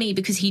back to me,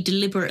 because he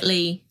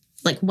deliberately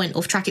went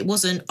off track. It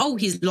wasn't,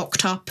 he's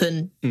locked up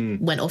and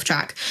went off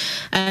track.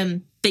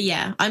 But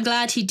yeah, I'm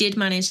glad he did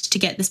manage to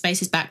get the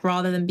spaces back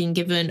rather than being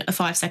given a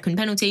 5-second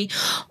penalty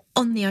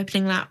on the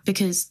opening lap,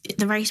 because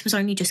the race was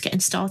only just getting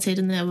started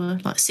and there were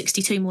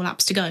 62 more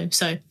laps to go.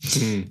 So,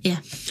 yeah.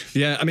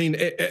 Yeah, I mean,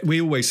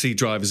 we always see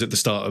drivers at the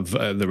start of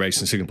the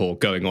race in Singapore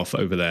going off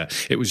over there.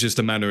 It was just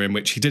the manner in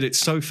which he did it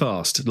so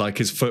fast, like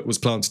his foot was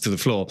planted to the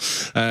floor.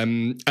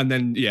 And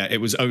then, it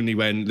was only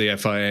when the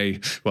FIA,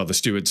 the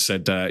stewards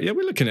said, we're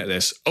looking at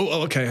this.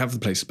 Oh, okay, have the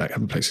places back.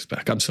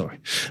 I'm sorry.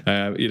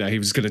 He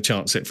was going to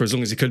chance it for as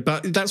long as he could.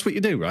 But that's what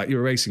you do, right? You're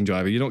a racing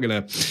driver. You're not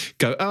going to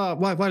go,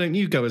 why don't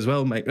you go as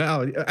well, mate?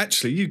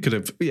 Actually, you could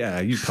have,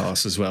 you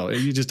pass as well.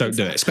 You just don't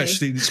do it,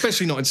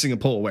 especially not in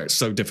Singapore where it's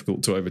so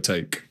difficult to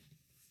overtake.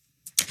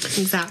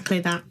 Exactly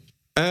that.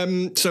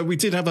 So we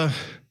did have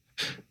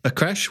a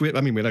crash. We had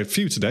a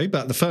few today,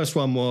 but the first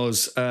one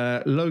was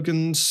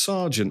Logan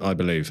Sargent, I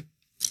believe.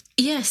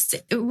 Yes,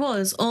 it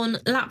was on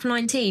lap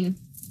 19.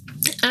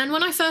 And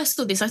when I first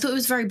saw this, I thought it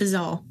was very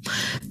bizarre,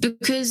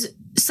 because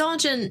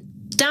Sargent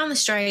down the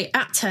straight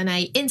at turn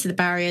 8 into the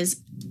barriers,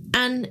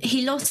 and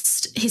he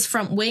lost his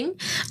front wing,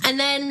 and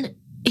then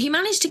he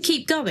managed to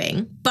keep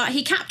going, but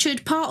he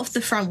captured part of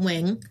the front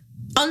wing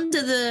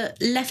under the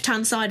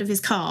left-hand side of his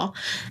car,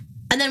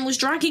 and then was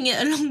dragging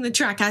it along the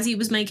track as he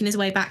was making his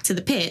way back to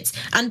the pits,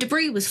 and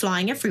debris was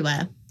flying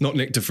everywhere. Not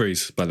Nick de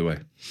Vries, by the way.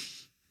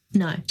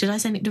 No. Did I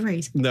say Nick de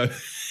Vries? No.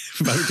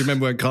 Do you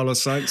remember when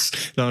Carlos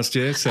Sainz last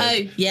year said...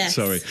 Oh, yes.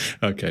 Sorry.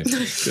 Okay.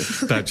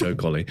 Bad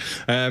joke, Ollie.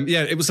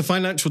 Yeah, it was the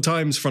Financial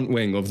Times front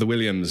wing of the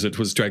Williams that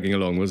was dragging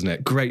along, wasn't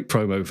it? Great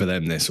promo for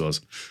them, this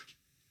was.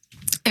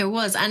 It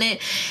was, and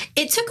it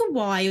took a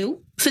while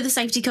for the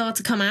safety car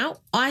to come out.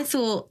 I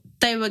thought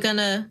they were going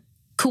to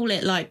call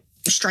it, like,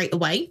 straight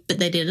away, but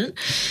they didn't.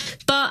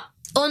 But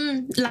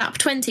on lap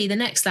 20, the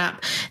next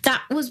lap,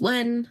 that was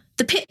when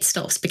the pit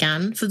stops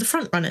began for the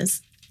front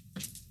runners.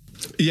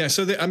 Yeah,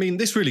 so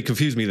this really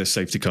confused me, this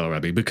safety car,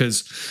 Abby,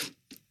 because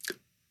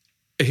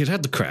he'd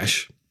had the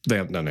crash. They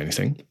haven't done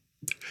anything.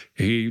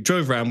 He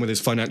drove around with his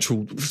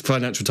Financial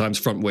Times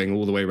front wing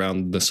all the way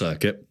around the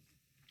circuit.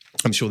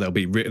 I'm sure they'll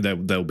be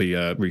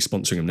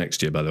re-sponsoring him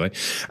next year, by the way.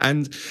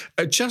 And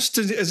just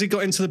as he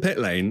got into the pit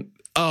lane,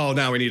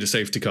 now we need a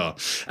safety car.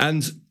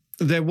 And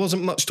there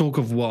wasn't much talk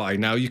of why.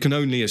 Now, you can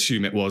only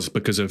assume it was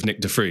because of Nick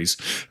de Vries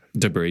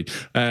debris.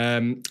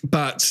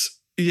 But,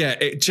 yeah,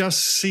 it just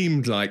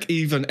seemed like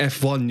even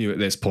F1 knew at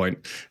this point,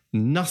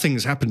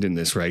 nothing's happened in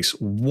this race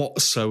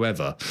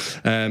whatsoever.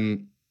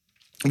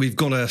 We've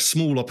got a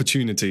small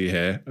opportunity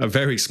here, a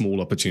very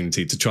small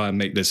opportunity to try and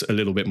make this a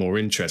little bit more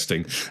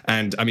interesting.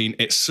 And,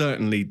 it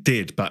certainly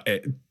did, but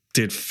it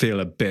did feel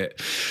a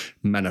bit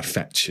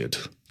manufactured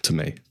to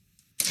me.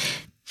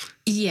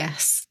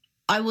 Yes.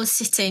 I was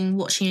sitting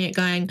watching it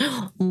going,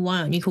 why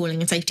aren't you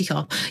calling a safety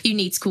car? You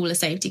need to call a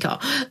safety car.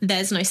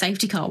 There's no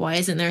safety car. Why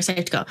isn't there a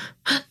safety car?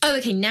 Oh,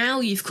 okay,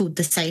 now you've called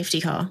the safety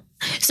car.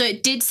 So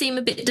it did seem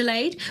a bit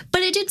delayed,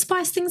 but it did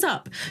spice things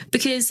up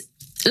because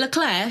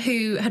Leclerc,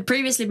 who had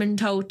previously been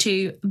told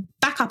to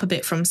back up a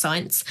bit from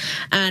Sainz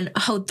and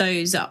hold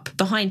those up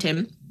behind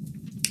him,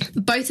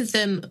 both of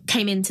them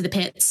came into the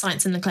pits,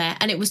 Sainz and Leclerc,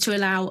 and it was to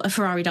allow a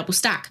Ferrari double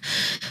stack.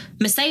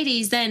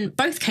 Mercedes then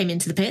both came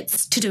into the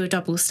pits to do a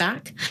double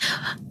stack.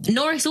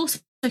 Norris also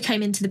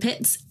came into the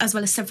pits, as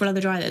well as several other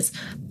drivers.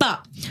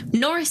 But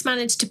Norris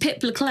managed to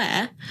pit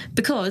Leclerc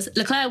because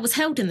Leclerc was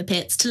held in the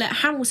pits to let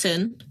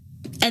Hamilton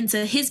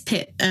enter his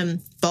pit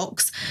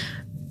box.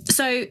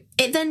 So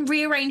it then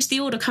rearranged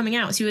the order coming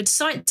out. So you had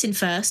Sainz in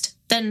first,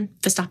 then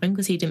Verstappen,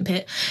 because he didn't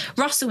pit,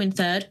 Russell in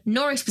third,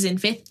 Norris was in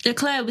fifth,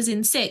 Leclerc was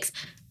in sixth,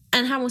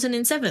 and Hamilton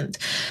in seventh.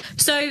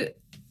 So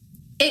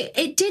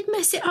it did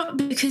mess it up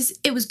because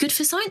it was good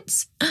for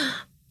Sainz,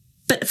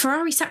 but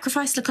Ferrari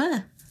sacrificed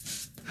Leclerc.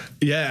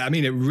 Yeah,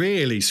 it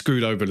really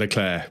screwed over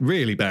Leclerc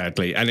really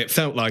badly. And it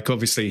felt like,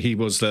 obviously, he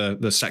was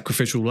the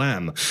sacrificial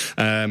lamb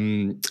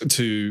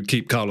to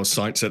keep Carlos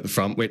Sainz at the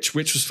front, which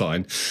was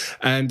fine.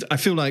 And I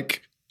feel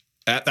like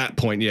at that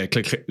point, yeah,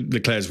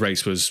 Leclerc's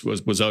race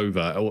was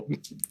over.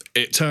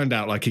 It turned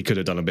out like he could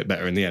have done a bit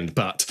better in the end.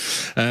 But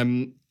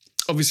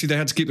obviously, they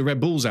had to keep the Red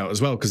Bulls out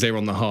as well because they were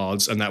on the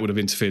hards, and that would have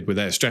interfered with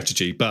their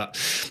strategy. But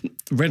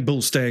Red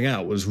Bull staying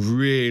out was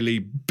really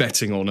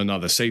betting on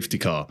another safety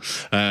car,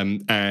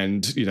 and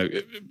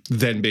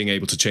then being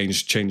able to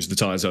change the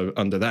tyres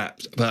under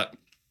that. But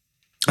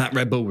that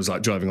Red Bull was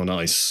like driving on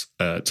ice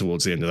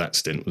towards the end of that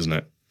stint, wasn't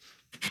it?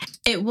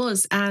 It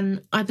was,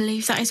 and I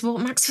believe that is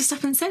what Max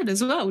Verstappen said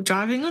as well,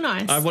 driving on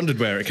ice. I wondered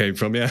where it came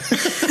from, yeah.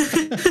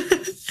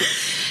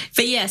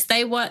 But yes,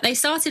 they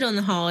started on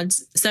the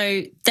hards,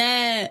 so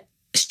their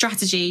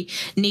strategy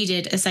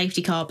needed a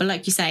safety car. But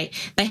like you say,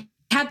 they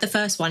had the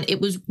first one.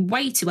 It was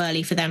way too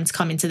early for them to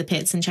come into the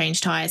pits and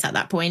change tyres at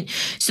that point,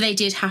 so they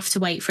did have to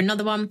wait for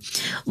another one.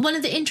 One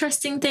of the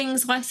interesting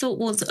things I thought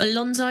was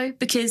Alonso,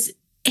 because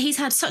he's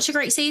had such a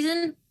great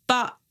season,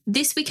 but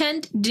this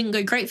weekend didn't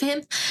go great for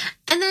him.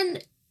 And then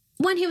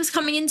when he was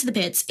coming into the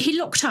pits, he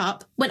locked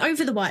up, went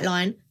over the white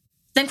line,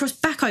 then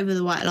crossed back over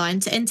the white line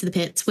to enter the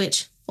pits,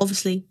 which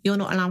obviously you're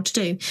not allowed to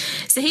do.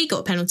 So he got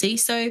a penalty.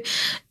 So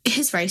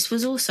his race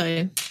was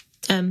also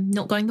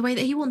not going the way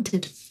that he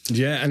wanted.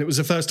 Yeah, and it was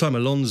the first time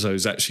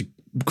Alonso's actually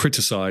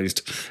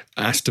criticised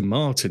Aston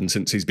Martin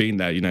since he's been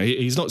there.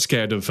 He's not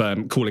scared of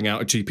calling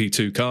out a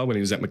GP2 car when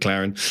he was at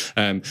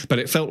McLaren, but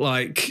it felt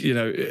like,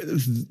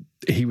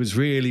 he was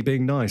really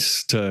being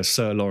nice to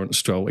Sir Lawrence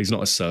Stroll. He's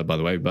not a Sir, by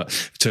the way, but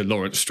to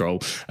Lawrence Stroll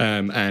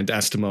and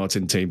Aston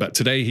Martin team. But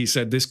today he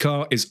said this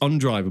car is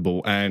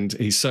undrivable, and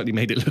he certainly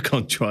made it look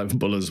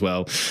undrivable as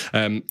well,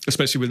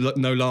 especially with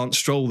no Lance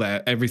Stroll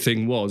there.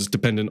 Everything was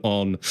dependent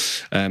on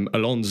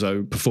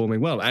Alonso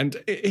performing well, and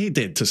he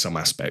did to some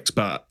aspects,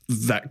 but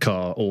that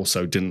car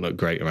also didn't look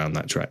great around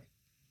that track.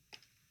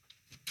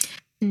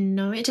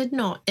 No, it did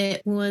not.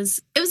 It was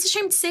a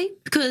shame to see,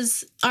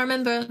 because I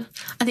remember,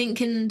 I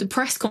think in the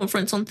press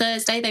conference on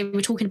Thursday, they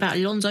were talking about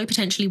Alonso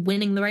potentially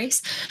winning the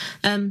race.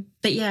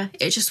 But yeah,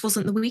 it just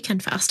wasn't the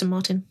weekend for Aston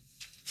Martin.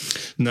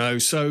 No,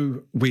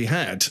 so we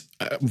had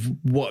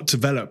what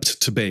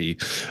developed to be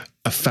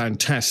a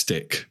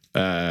fantastic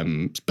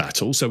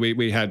battle. So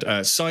we had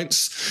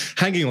Sainz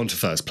hanging on to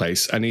first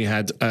place, and he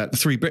had the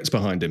three Brits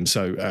behind him.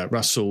 So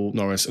Russell,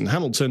 Norris and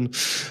Hamilton,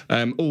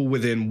 all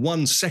within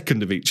 1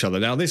 second of each other.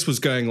 Now, this was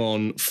going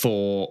on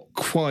for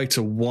quite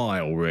a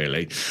while,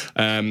 really.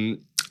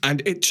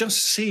 And it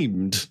just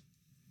seemed,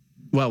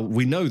 well,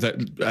 we know that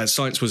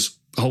Sainz was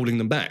holding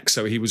them back.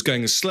 So he was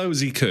going as slow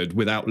as he could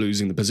without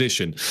losing the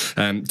position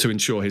to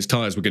ensure his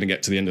tyres were going to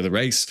get to the end of the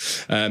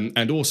race,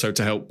 and also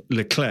to help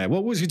Leclerc.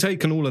 What was your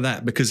take on all of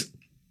that? Because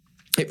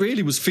it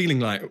really was feeling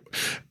like,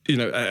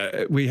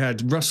 we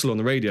had Russell on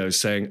the radio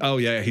saying, oh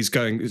yeah, he's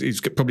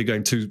probably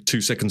going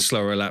 2 seconds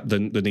slower a lap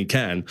than he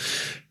can.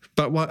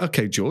 But why?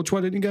 Okay, George,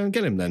 why didn't you go and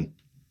get him then?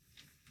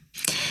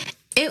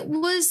 It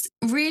was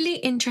really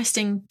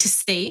interesting to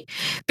see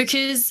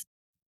because,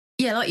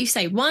 yeah, like you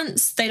say,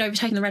 once they'd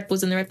overtaken the Red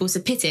Bulls and the Red Bulls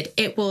had pitted,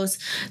 it was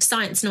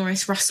Sainz,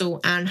 Norris,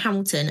 Russell and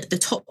Hamilton, the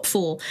top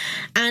four.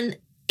 And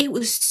it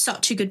was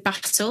such a good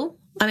battle.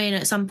 I mean,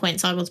 at some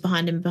points I was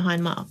behind him,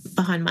 behind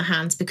my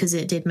hands, because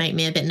it did make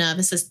me a bit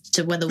nervous as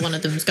to whether one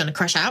of them was going to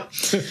crash out.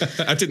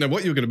 I didn't know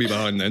what you were going to be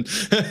behind then.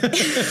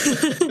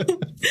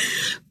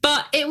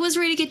 But it was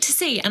really good to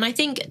see. And I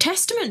think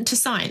testament to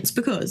Sainz,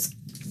 because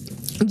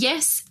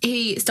yes,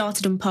 he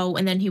started on pole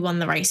and then he won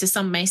the race. So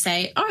some may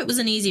say, oh, it was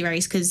an easy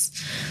race because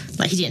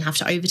he didn't have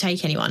to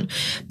overtake anyone.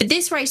 But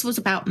this race was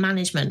about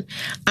management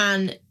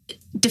and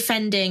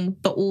defending,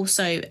 but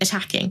also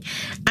attacking.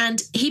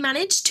 And he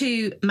managed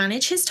to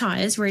manage his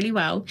tyres really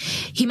well.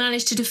 He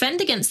managed to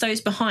defend against those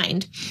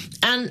behind.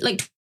 And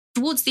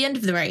towards the end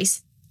of the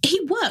race, he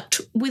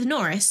worked with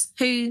Norris,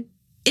 who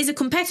is a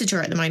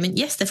competitor at the moment.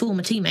 Yes, they're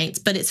former teammates,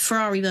 but it's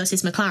Ferrari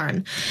versus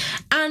McLaren.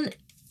 And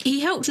he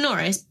helped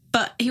Norris,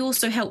 but he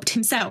also helped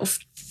himself.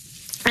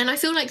 And I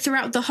feel like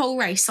throughout the whole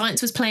race,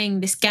 Sainz was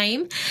playing this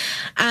game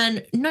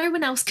and no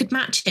one else could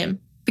match him.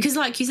 Because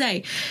like you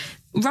say,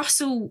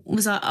 Russell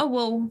was like, oh,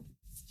 well,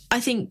 I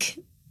think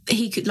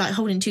he could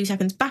hold in 2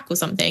 seconds back or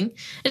something.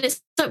 And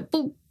it's like,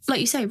 well, like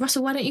you say,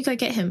 Russell, why don't you go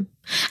get him?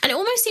 And it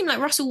almost seemed like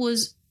Russell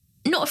was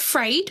not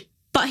afraid,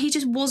 but he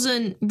just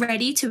wasn't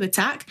ready to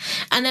attack.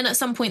 And then at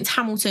some points,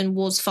 Hamilton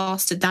was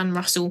faster than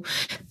Russell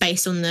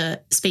based on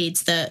the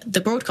speeds that the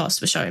broadcast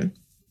was showing.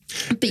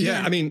 But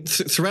yeah, I mean,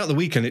 throughout the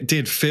weekend, it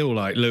did feel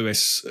like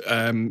Lewis.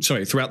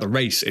 Throughout the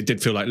race, it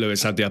did feel like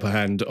Lewis had the upper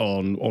hand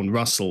on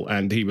Russell,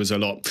 and he was a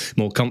lot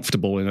more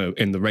comfortable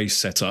in the race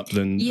setup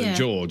than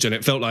George. And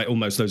it felt like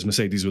almost those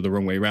Mercedes were the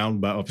wrong way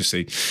around. But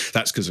obviously,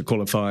 that's because of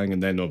qualifying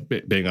and then of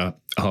it being a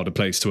harder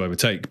place to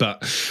overtake.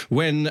 But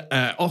when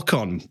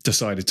Ocon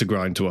decided to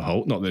grind to a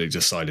halt, not that he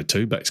decided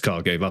to, but his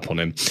car gave up on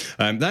him.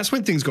 That's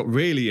when things got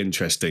really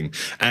interesting.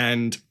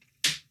 And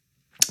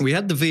we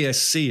had the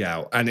VSC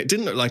out, and it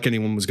didn't look like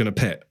anyone was going to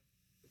pit,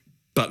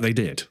 but they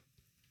did.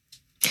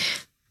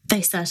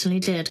 They certainly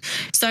did.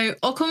 So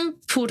Ocon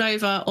pulled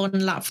over on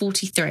lap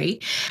 43,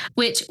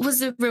 which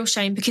was a real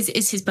shame because it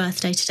is his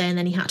birthday today, and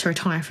then he had to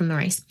retire from the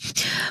race.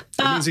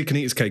 But that means he can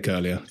eat his cake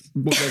earlier.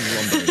 What goes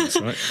wrong with this,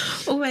 right?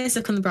 Always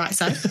look on the bright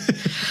side.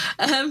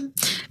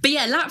 But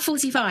yeah, lap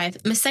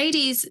 45,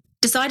 Mercedes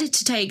decided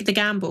to take the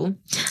gamble,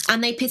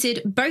 and they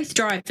pitted both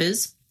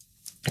drivers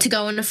to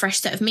go on a fresh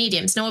set of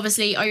mediums. Now,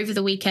 obviously, over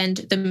the weekend,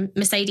 the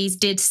Mercedes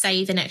did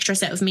save an extra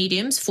set of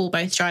mediums for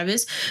both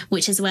drivers,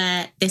 which is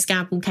where this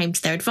gamble came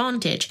to their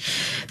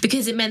advantage,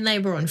 because it meant they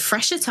were on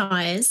fresher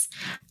tyres,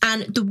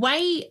 and the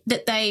way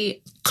that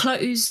they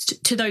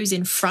closed to those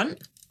in front,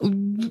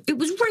 it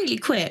was really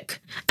quick.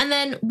 And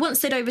then once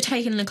they'd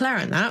overtaken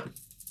Leclerc and that,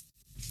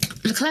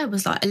 Leclerc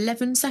was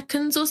 11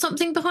 seconds or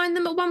something behind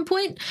them at one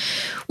point,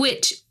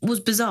 which was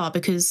bizarre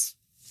because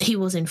he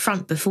was in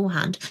front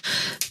beforehand.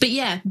 But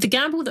yeah, the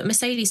gamble that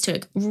Mercedes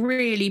took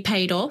really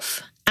paid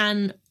off,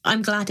 and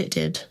I'm glad it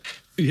did.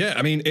 Yeah,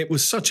 I mean, it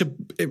was such a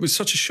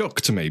shock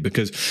to me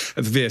because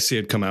the VSC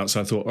had come out, so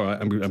I thought, all right,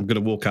 I'm going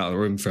to walk out of the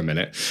room for a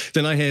minute.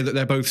 Then I hear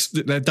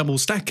that they're double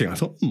stacking. I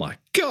thought, oh my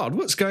God,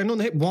 what's going on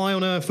here? Why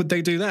on earth would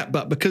they do that?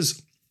 But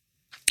because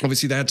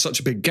obviously they had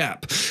such a big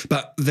gap,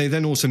 but they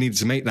then also needed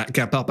to make that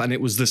gap up, and it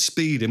was the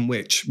speed in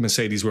which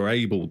Mercedes were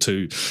able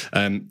to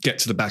get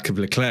to the back of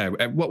Leclerc.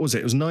 What was it?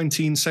 It was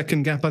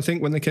 19-second gap, I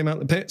think, when they came out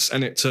the pits,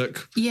 and it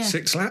took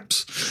 6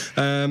 laps.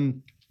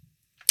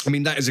 I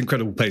mean, that is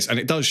incredible pace, and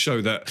it does show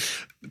that,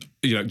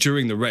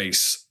 during the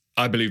race,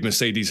 I believe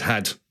Mercedes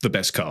had the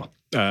best car.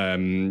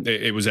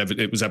 It was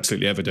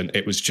absolutely evident.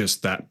 It was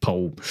just that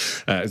pole,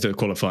 the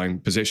qualifying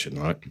position,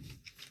 right?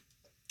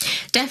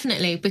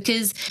 Definitely,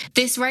 because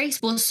this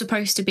race was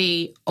supposed to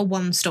be a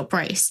one-stop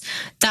race.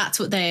 That's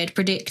what they had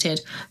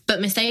predicted.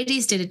 But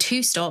Mercedes did a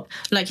 2-stop.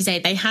 Like you say,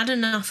 they had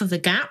enough of the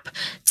gap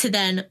to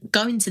then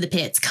go into the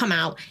pits, come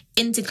out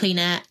into clean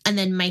air, and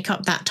then make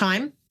up that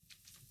time.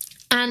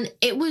 And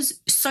it was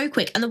so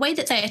quick. And the way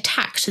that they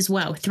attacked as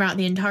well throughout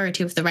the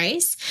entirety of the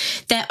race,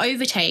 their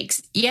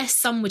overtakes, yes,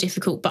 some were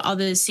difficult, but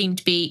others seemed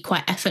to be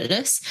quite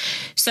effortless.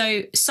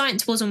 So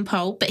Sainz was on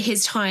pole, but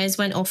his tyres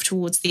went off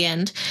towards the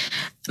end.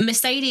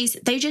 Mercedes,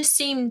 they just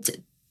seemed,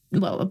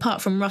 well,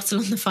 apart from Russell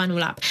on the final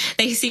lap,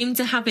 they seemed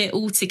to have it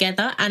all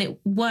together, and it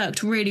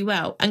worked really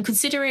well. And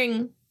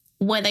considering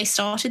where they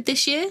started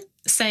this year,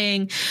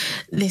 saying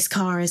this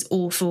car is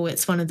awful,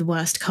 it's one of the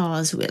worst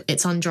cars,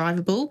 it's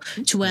undrivable,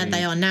 to where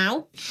they are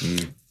now,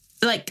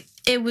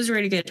 it was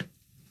really good.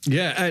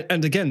 Yeah,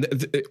 and again,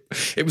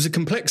 it was a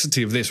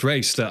complexity of this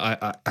race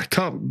that I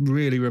can't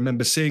really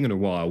remember seeing in a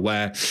while,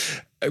 where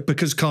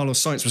because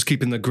Carlos Sainz was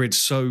keeping the grid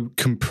so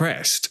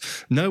compressed,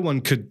 no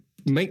one could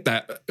make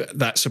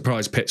that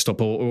surprise pit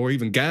stop or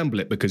even gamble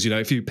it, because, you know,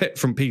 if you pit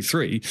from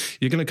P3,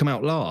 you're going to come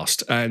out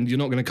last and you're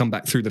not going to come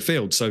back through the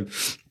field. So,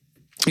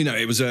 you know,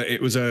 it was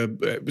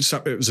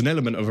an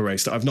element of a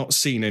race that I've not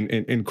seen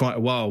in quite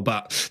a while.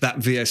 But that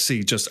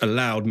VSC just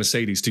allowed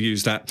Mercedes to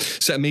use that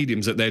set of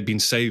mediums that they'd been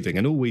saving,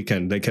 and all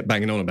weekend they kept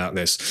banging on about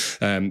this.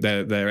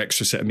 Their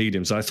extra set of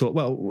mediums. I thought,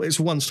 well, it's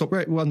a one-stop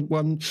race.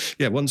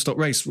 One-stop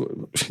race.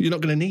 You're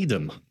not going to need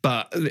them,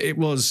 but it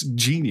was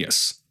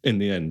genius in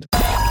the end.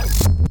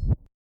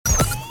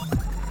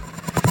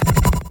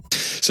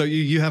 So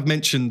you have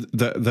mentioned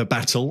the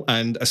battle,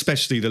 and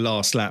especially the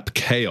last lap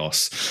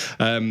chaos.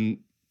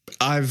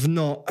 I've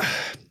not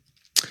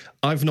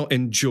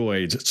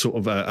enjoyed sort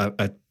of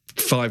a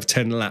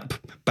 5-10 lap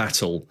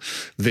battle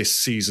this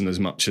season as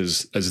much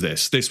as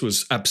this. This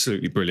was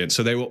absolutely brilliant.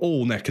 So they were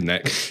all neck and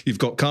neck. You've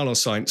got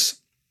Carlos Sainz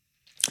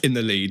in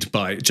the lead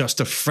by just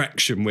a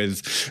fraction,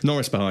 with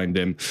Norris behind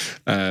him,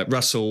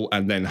 Russell,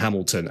 and then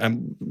Hamilton.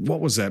 And what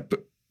was that?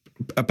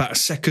 About a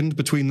second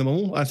between them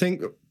all, I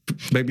think.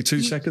 Maybe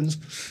 2 seconds.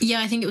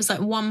 Yeah, I think it was like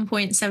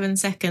 1.7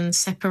 seconds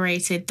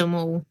separated them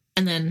all.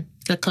 And then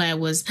Leclerc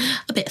was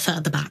a bit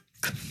further back.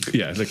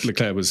 Yeah,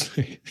 Leclerc was,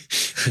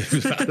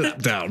 was about a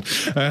lap down.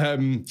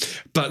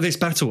 But this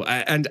battle,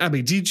 and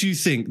Abby, did you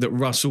think that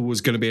Russell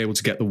was going to be able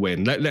to get the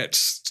win?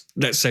 Let's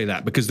say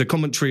that, because the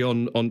commentary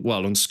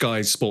on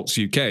Sky Sports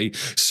UK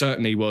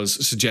certainly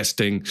was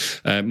suggesting,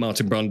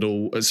 Martin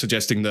Brundle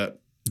suggesting that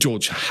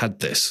George had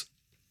this.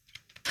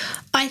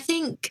 I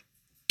think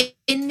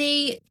in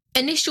the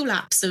initial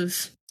laps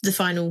of the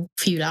final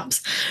few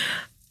laps,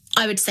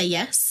 I would say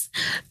yes.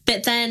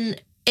 But then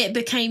it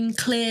became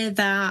clear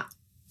that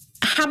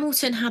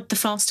Hamilton had the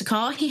faster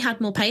car. He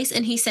had more pace,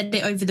 and he said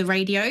it over the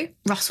radio.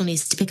 Russell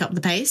needs to pick up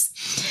the pace.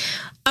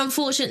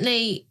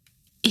 Unfortunately,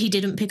 he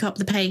didn't pick up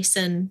the pace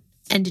and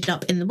ended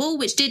up in the wall,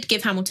 which did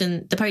give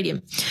Hamilton the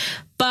podium.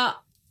 But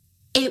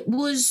it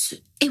was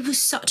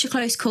such a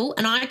close call,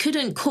 and I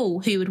couldn't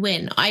call who would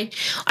win. I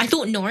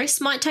thought Norris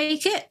might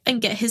take it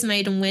and get his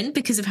maiden win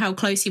because of how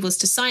close he was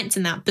to Sainz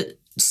in that, but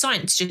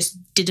Sainz just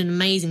did an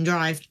amazing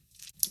drive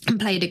and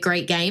played a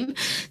great game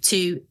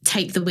to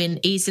take the win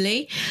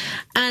easily.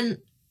 And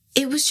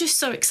it was just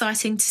so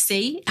exciting to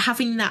see,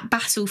 having that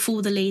battle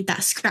for the lead,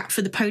 that scrap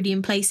for the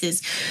podium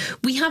places.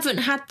 We haven't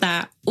had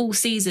that all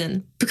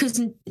season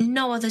because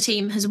no other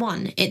team has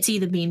won. It's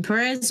either been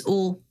Perez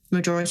or,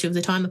 majority of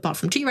the time, apart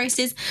from 2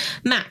 races,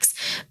 Max.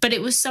 But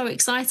it was so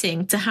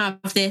exciting to have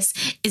this.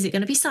 Is it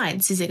going to be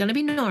Sainz? Is it going to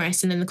be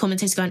Norris? And then the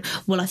commentators going,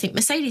 well, I think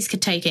Mercedes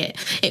could take it.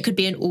 It could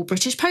be an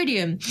all-British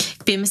podium. It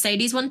could be a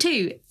Mercedes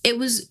 1-2. It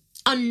was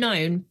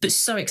unknown, but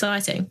so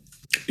exciting.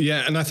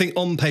 Yeah, and I think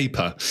on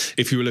paper,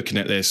 if you were looking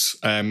at this,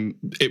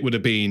 it would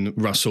have been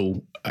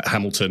Russell,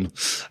 Hamilton.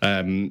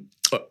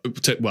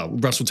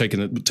 Russell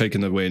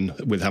taking the win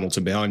with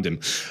Hamilton behind him.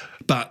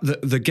 But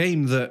the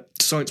game that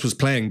Sainz was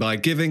playing by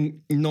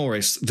giving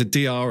Norris the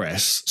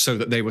DRS so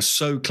that they were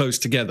so close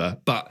together,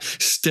 but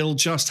still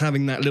just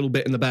having that little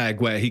bit in the bag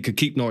where he could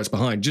keep Norris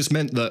behind, just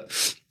meant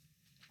that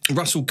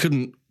Russell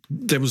couldn't.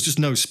 There was just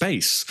no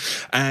space,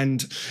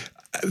 and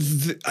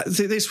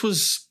this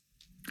was.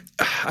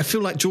 I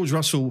feel like George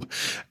Russell.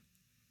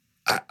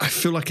 I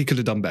feel like he could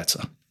have done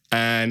better,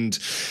 and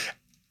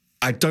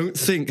I don't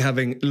think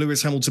having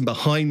Lewis Hamilton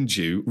behind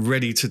you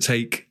ready to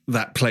take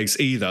that place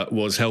either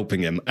was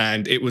helping him.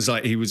 And it was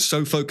like he was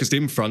so focused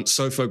in front,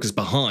 so focused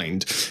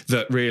behind,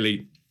 that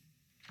really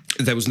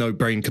there was no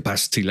brain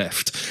capacity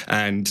left.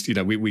 And, you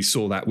know, we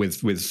saw that with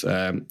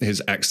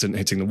his accident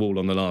hitting the wall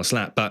on the last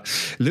lap. But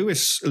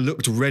Lewis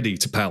looked ready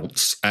to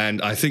pounce.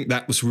 And I think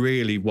that was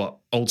really what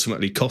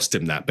ultimately cost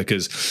him that,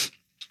 because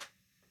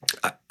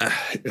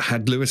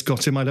had Lewis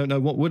got him, I don't know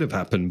what would have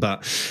happened.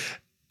 But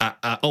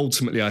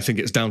ultimately, I think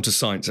it's down to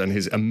Sainz and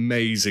his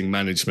amazing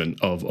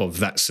management of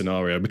that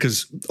scenario,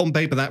 because on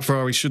paper, that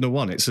Ferrari shouldn't have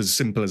won. It's as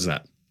simple as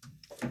that.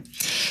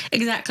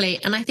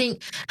 Exactly. And I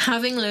think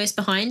having Lewis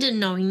behind and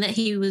knowing that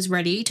he was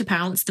ready to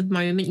pounce the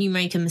moment you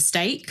make a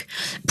mistake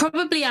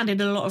probably added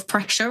a lot of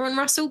pressure on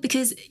Russell,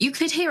 because you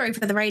could hear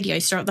over the radio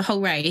throughout the whole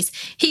race,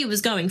 he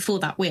was going for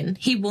that win.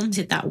 He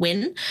wanted that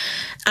win.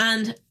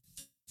 And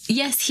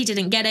yes, he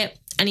didn't get it,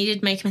 and he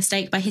did make a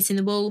mistake by hitting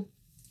the wall.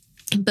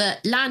 But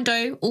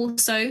Lando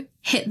also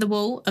hit the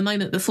wall a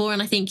moment before,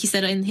 and I think he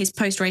said in his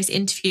post-race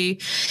interview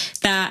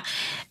that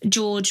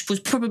George was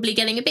probably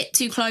getting a bit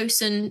too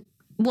close and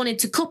wanted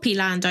to copy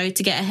Lando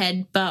to get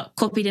ahead, but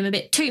copied him a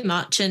bit too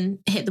much and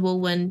hit the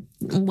wall and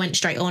went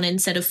straight on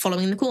instead of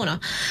following the corner.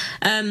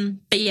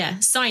 But yeah,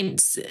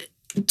 Sainz,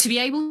 to be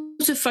able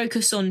to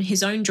focus on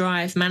his own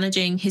drive,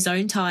 managing his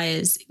own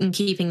tyres and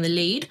keeping the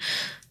lead,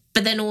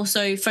 but then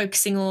also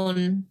focusing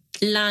on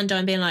Lando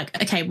and being like,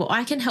 okay, well,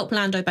 I can help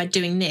Lando by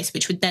doing this,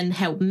 which would then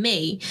help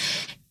me.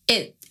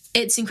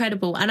 It's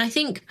incredible. And I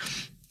think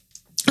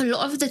a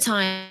lot of the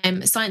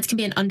time, Sainz can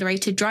be an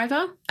underrated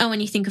driver. And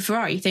when you think of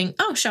Ferrari, you think,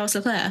 oh, Charles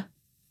Leclerc.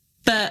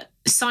 but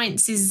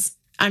Sainz is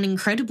an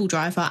incredible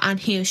driver, and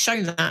he has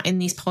shown that in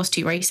these past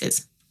 2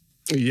 races.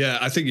 Yeah,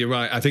 I think you're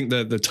right. I think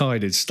the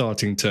tide is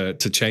starting to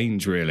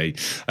change, really.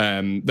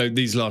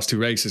 These last 2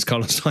 races,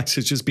 Carlos Sainz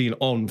has just been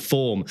on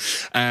form.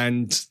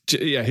 And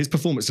yeah, his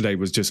performance today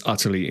was just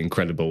utterly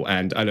incredible.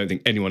 And I don't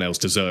think anyone else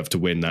deserved to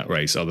win that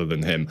race other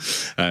than him.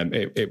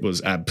 It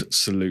was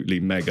absolutely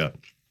mega.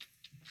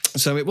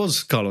 So it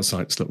was Carlos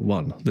Sainz that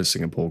won the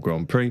Singapore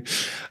Grand Prix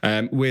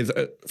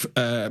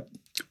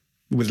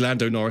with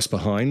Lando Norris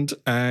behind.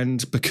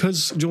 And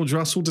because George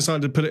Russell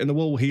decided to put it in the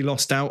wall, he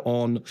lost out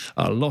on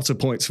a lot of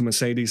points for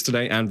Mercedes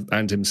today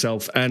and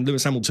himself. And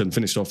Lewis Hamilton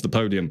finished off the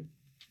podium.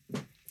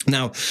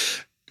 Now,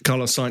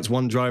 Carlos Sainz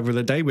won driver of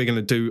the day. We're going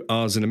to do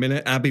ours in a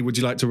minute. Abby, would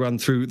you like to run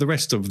through the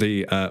rest of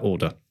the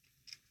order?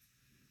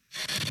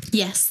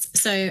 Yes.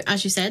 So,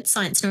 as you said,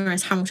 Sainz,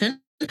 Norris,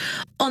 Hamilton.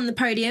 On the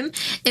podium,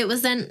 it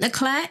was then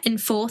Leclerc in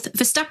 4th,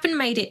 Verstappen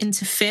made it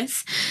into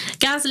 5th,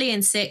 Gasly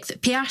in 6th,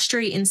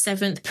 Piastri in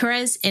 7th,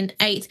 Perez in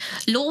 8th,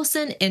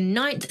 Lawson in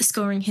 9th,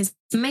 scoring his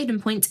maiden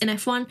points in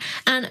F1,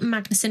 and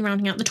Magnussen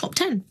rounding out the top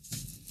 10.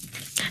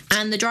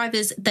 And the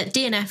drivers that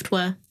DNF'd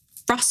were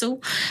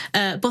Russell,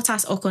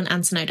 Bottas, Ocon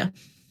and Tsunoda.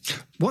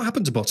 What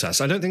happened to Bottas?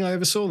 I don't think I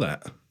ever saw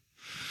that.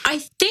 I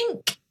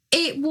think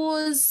it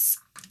was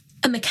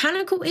a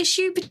mechanical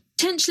issue,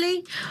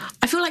 potentially.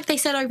 I feel like they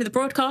said over the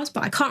broadcast,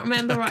 but I can't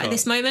remember right at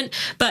this moment.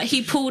 But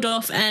he pulled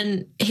off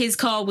and his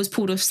car was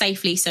pulled off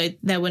safely, so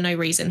there were no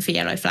reason for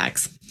yellow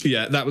flags.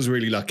 Yeah, that was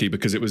really lucky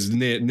because it was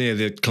near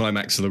the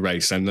climax of the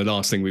race, and the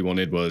last thing we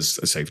wanted was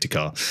a safety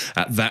car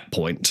at that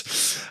point.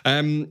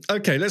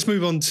 Okay, let's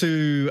move on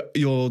to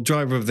your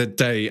driver of the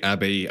day,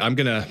 Abby. I'm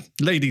gonna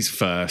ladies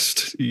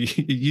first.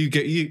 You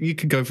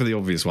could go for the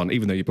obvious one,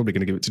 even though you're probably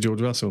going to give it to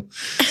George Russell.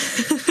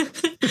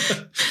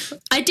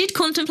 I did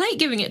contemplate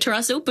giving it to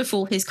Russell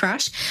before his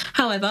crash.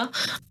 However,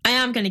 I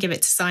am going to give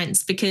it to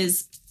Sainz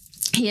because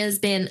he has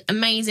been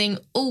amazing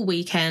all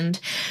weekend,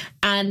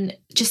 and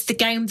just the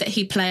game that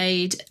he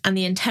played and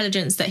the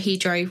intelligence that he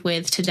drove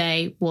with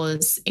today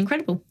was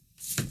incredible.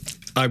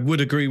 I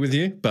would agree with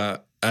you,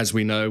 but as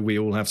we know, we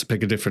all have to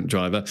pick a different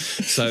driver.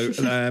 So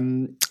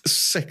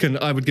second,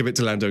 I would give it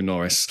to Lando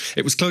Norris.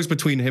 It was close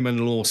between him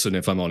and Lawson,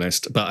 if I'm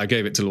honest, but I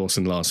gave it to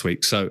Lawson last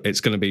week. So it's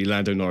going to be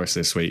Lando Norris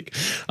this week.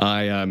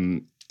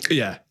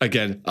 Yeah,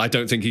 again, I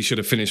don't think he should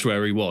have finished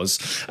where he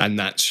was. And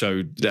that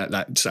showed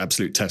that's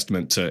absolute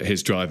testament to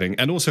his driving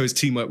and also his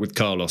teamwork with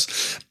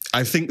Carlos.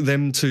 I think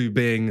them two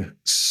being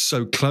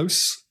so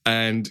close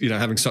and,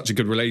 having such a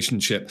good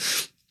relationship,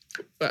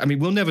 I mean,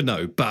 we'll never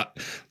know, but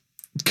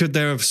could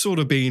there have sort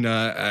of been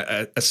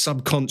a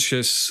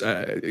subconscious,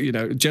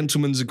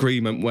 gentleman's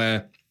agreement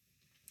where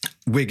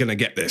we're going to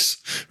get this,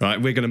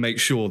 right? We're going to make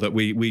sure that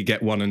we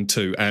get 1 and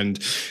 2,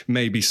 and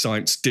maybe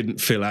Sainz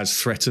didn't feel as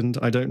threatened.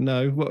 I don't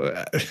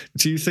know.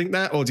 Do you think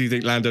that? Or do you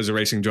think Lando's a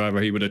racing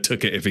driver? He would have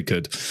took it if he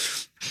could.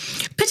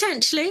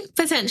 Potentially.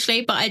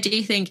 But I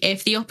do think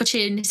if the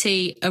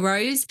opportunity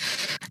arose,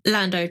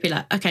 Lando would be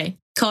like, okay,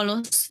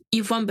 Carlos,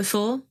 you've won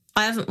before.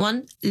 I haven't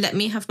won. Let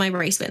me have my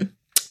race win.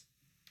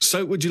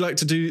 So would you like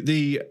to do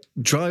the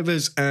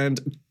drivers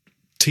and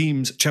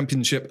teams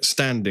championship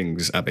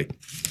standings, Abby?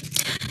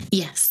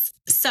 Yes.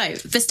 So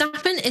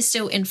Verstappen is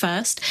still in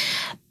 1st,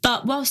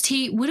 but whilst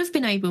he would have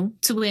been able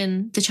to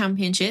win the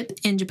championship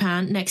in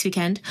Japan next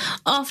weekend,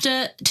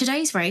 after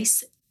today's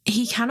race,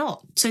 he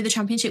cannot. So the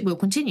championship will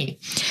continue.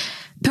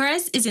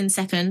 Perez is in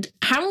 2nd.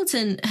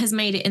 Hamilton has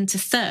made it into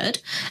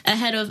 3rd,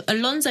 ahead of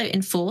Alonso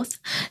in 4th.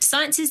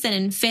 Sainz is then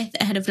in 5th,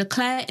 ahead of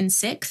Leclerc in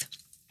 6th.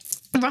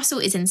 Russell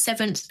is in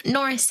 7th,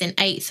 Norris in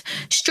 8th,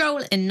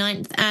 Stroll in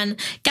 9th, and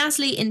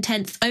Gasly in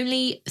 10th,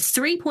 only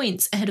 3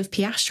 points ahead of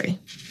Piastri.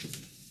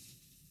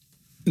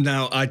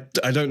 Now, I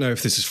don't know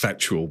if this is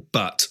factual,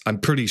 but I'm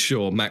pretty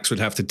sure Max would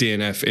have to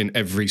DNF in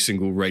every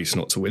single race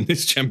not to win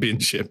this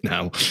championship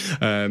now.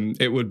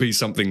 It would be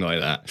something like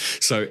that.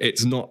 So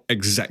it's not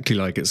exactly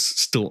like it's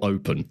still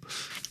open.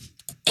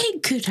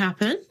 It could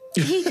happen.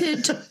 He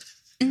could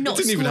not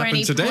it didn't even score happen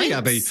any today,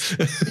 points.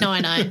 Abby. No,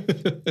 I know.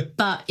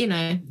 But,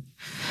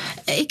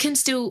 it can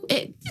still,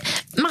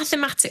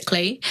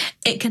 mathematically,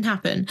 it can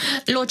happen.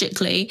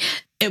 Logically,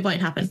 it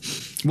won't happen.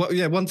 Well,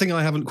 yeah, one thing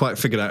I haven't quite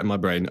figured out in my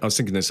brain, I was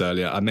thinking this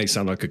earlier, I may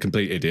sound like a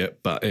complete idiot,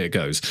 but here it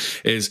goes,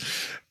 is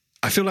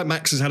I feel like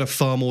Max has had a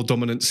far more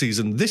dominant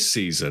season this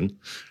season.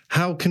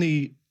 How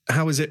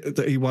is it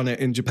that he won it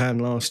in Japan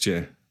last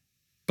year,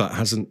 but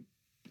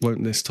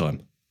won't this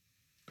time?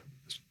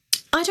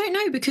 I don't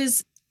know,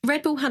 because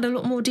Red Bull had a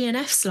lot more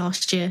DNFs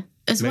last year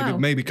as well.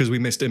 Maybe because we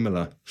missed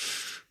Imola.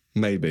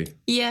 Maybe.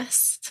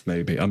 Yes.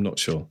 Maybe. I'm not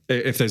sure.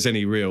 If there's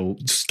any real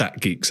stat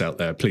geeks out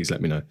there, please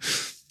let me know.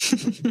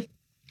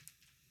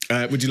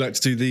 Would you like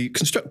to do the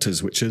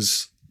constructors, which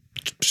has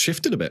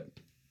shifted a bit?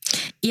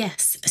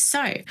 Yes.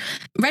 So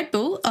Red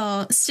Bull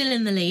are still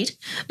in the lead.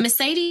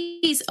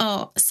 Mercedes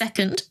are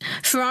 2nd.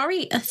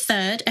 Ferrari are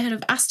 3rd, ahead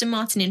of Aston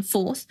Martin in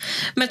 4th.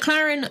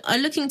 McLaren are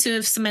looking to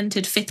have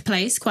cemented 5th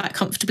place quite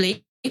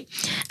comfortably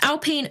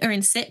Alpine are in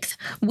 6th,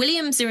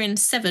 Williams are in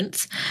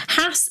 7th,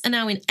 Haas are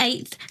now in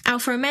 8th,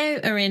 Alfa Romeo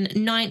are in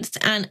 9th,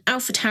 and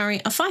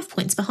AlphaTauri are 5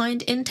 points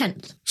behind in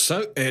 10th.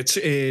 So it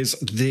is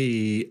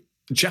the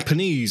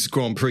Japanese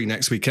Grand Prix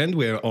next weekend.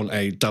 We're on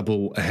a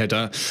double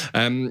header.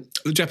 The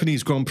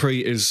Japanese Grand Prix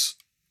is,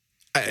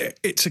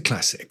 it's a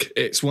classic.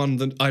 It's one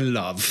that I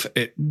love.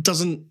 It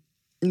doesn't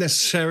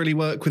necessarily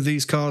work with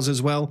these cars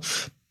as well,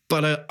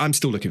 but I'm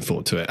still looking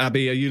forward to it.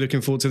 Abby, are you looking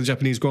forward to the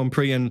Japanese Grand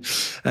Prix? And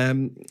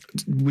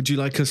would you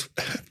like us,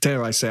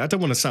 dare I say, I don't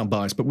want to sound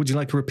biased, but would you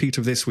like a repeat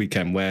of this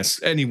weekend where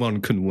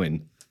anyone can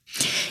win?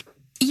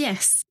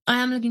 Yes, I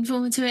am looking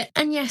forward to it.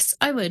 And yes,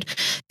 I would.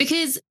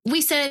 Because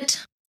we said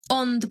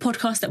on the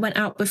podcast that went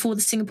out before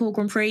the Singapore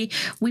Grand Prix,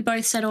 we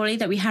both said, Ollie,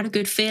 that we had a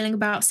good feeling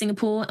about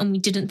Singapore and we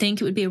didn't think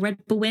it would be a Red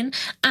Bull win,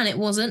 and it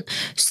wasn't.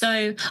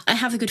 So I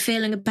have a good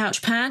feeling about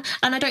Japan,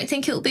 and I don't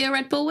think it will be a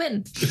Red Bull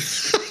win.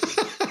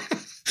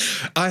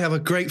 I have a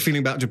great feeling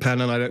about Japan,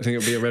 and I don't think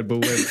it'll be a Red Bull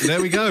win.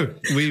 There we go.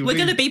 We're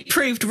going to be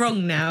proved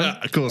wrong now.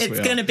 Of course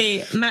it's going to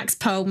be max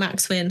pole,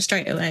 max win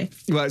straight away.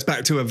 Well, it's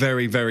back to a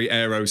very, very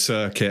aero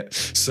circuit.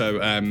 So,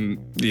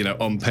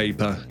 on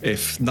paper,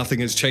 if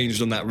nothing has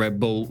changed on that Red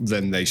Bull,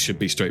 then they should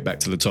be straight back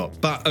to the top.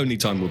 But only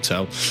time will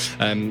tell.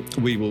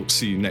 We will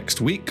see you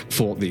next week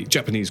for the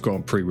Japanese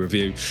Grand Prix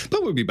review,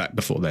 but we'll be back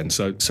before then.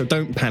 So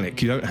don't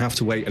panic. You don't have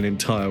to wait an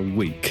entire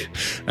week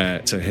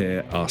to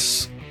hear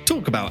us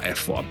talk about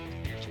F1.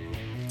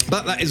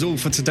 But that is all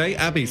for today.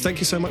 Abby, thank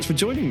you so much for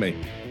joining me.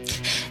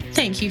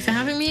 Thank you for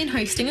having me and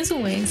hosting as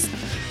always.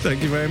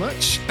 Thank you very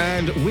much.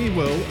 And we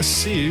will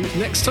see you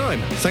next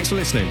time. Thanks for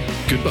listening.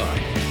 Goodbye.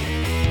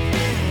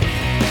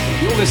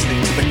 You're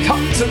listening to the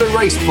Cut to the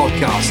Race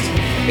podcast.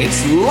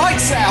 It's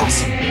lights out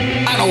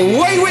and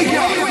away we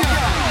go.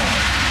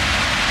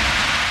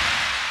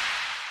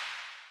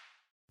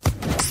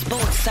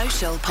 Sports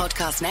Social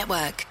Podcast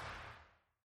Network.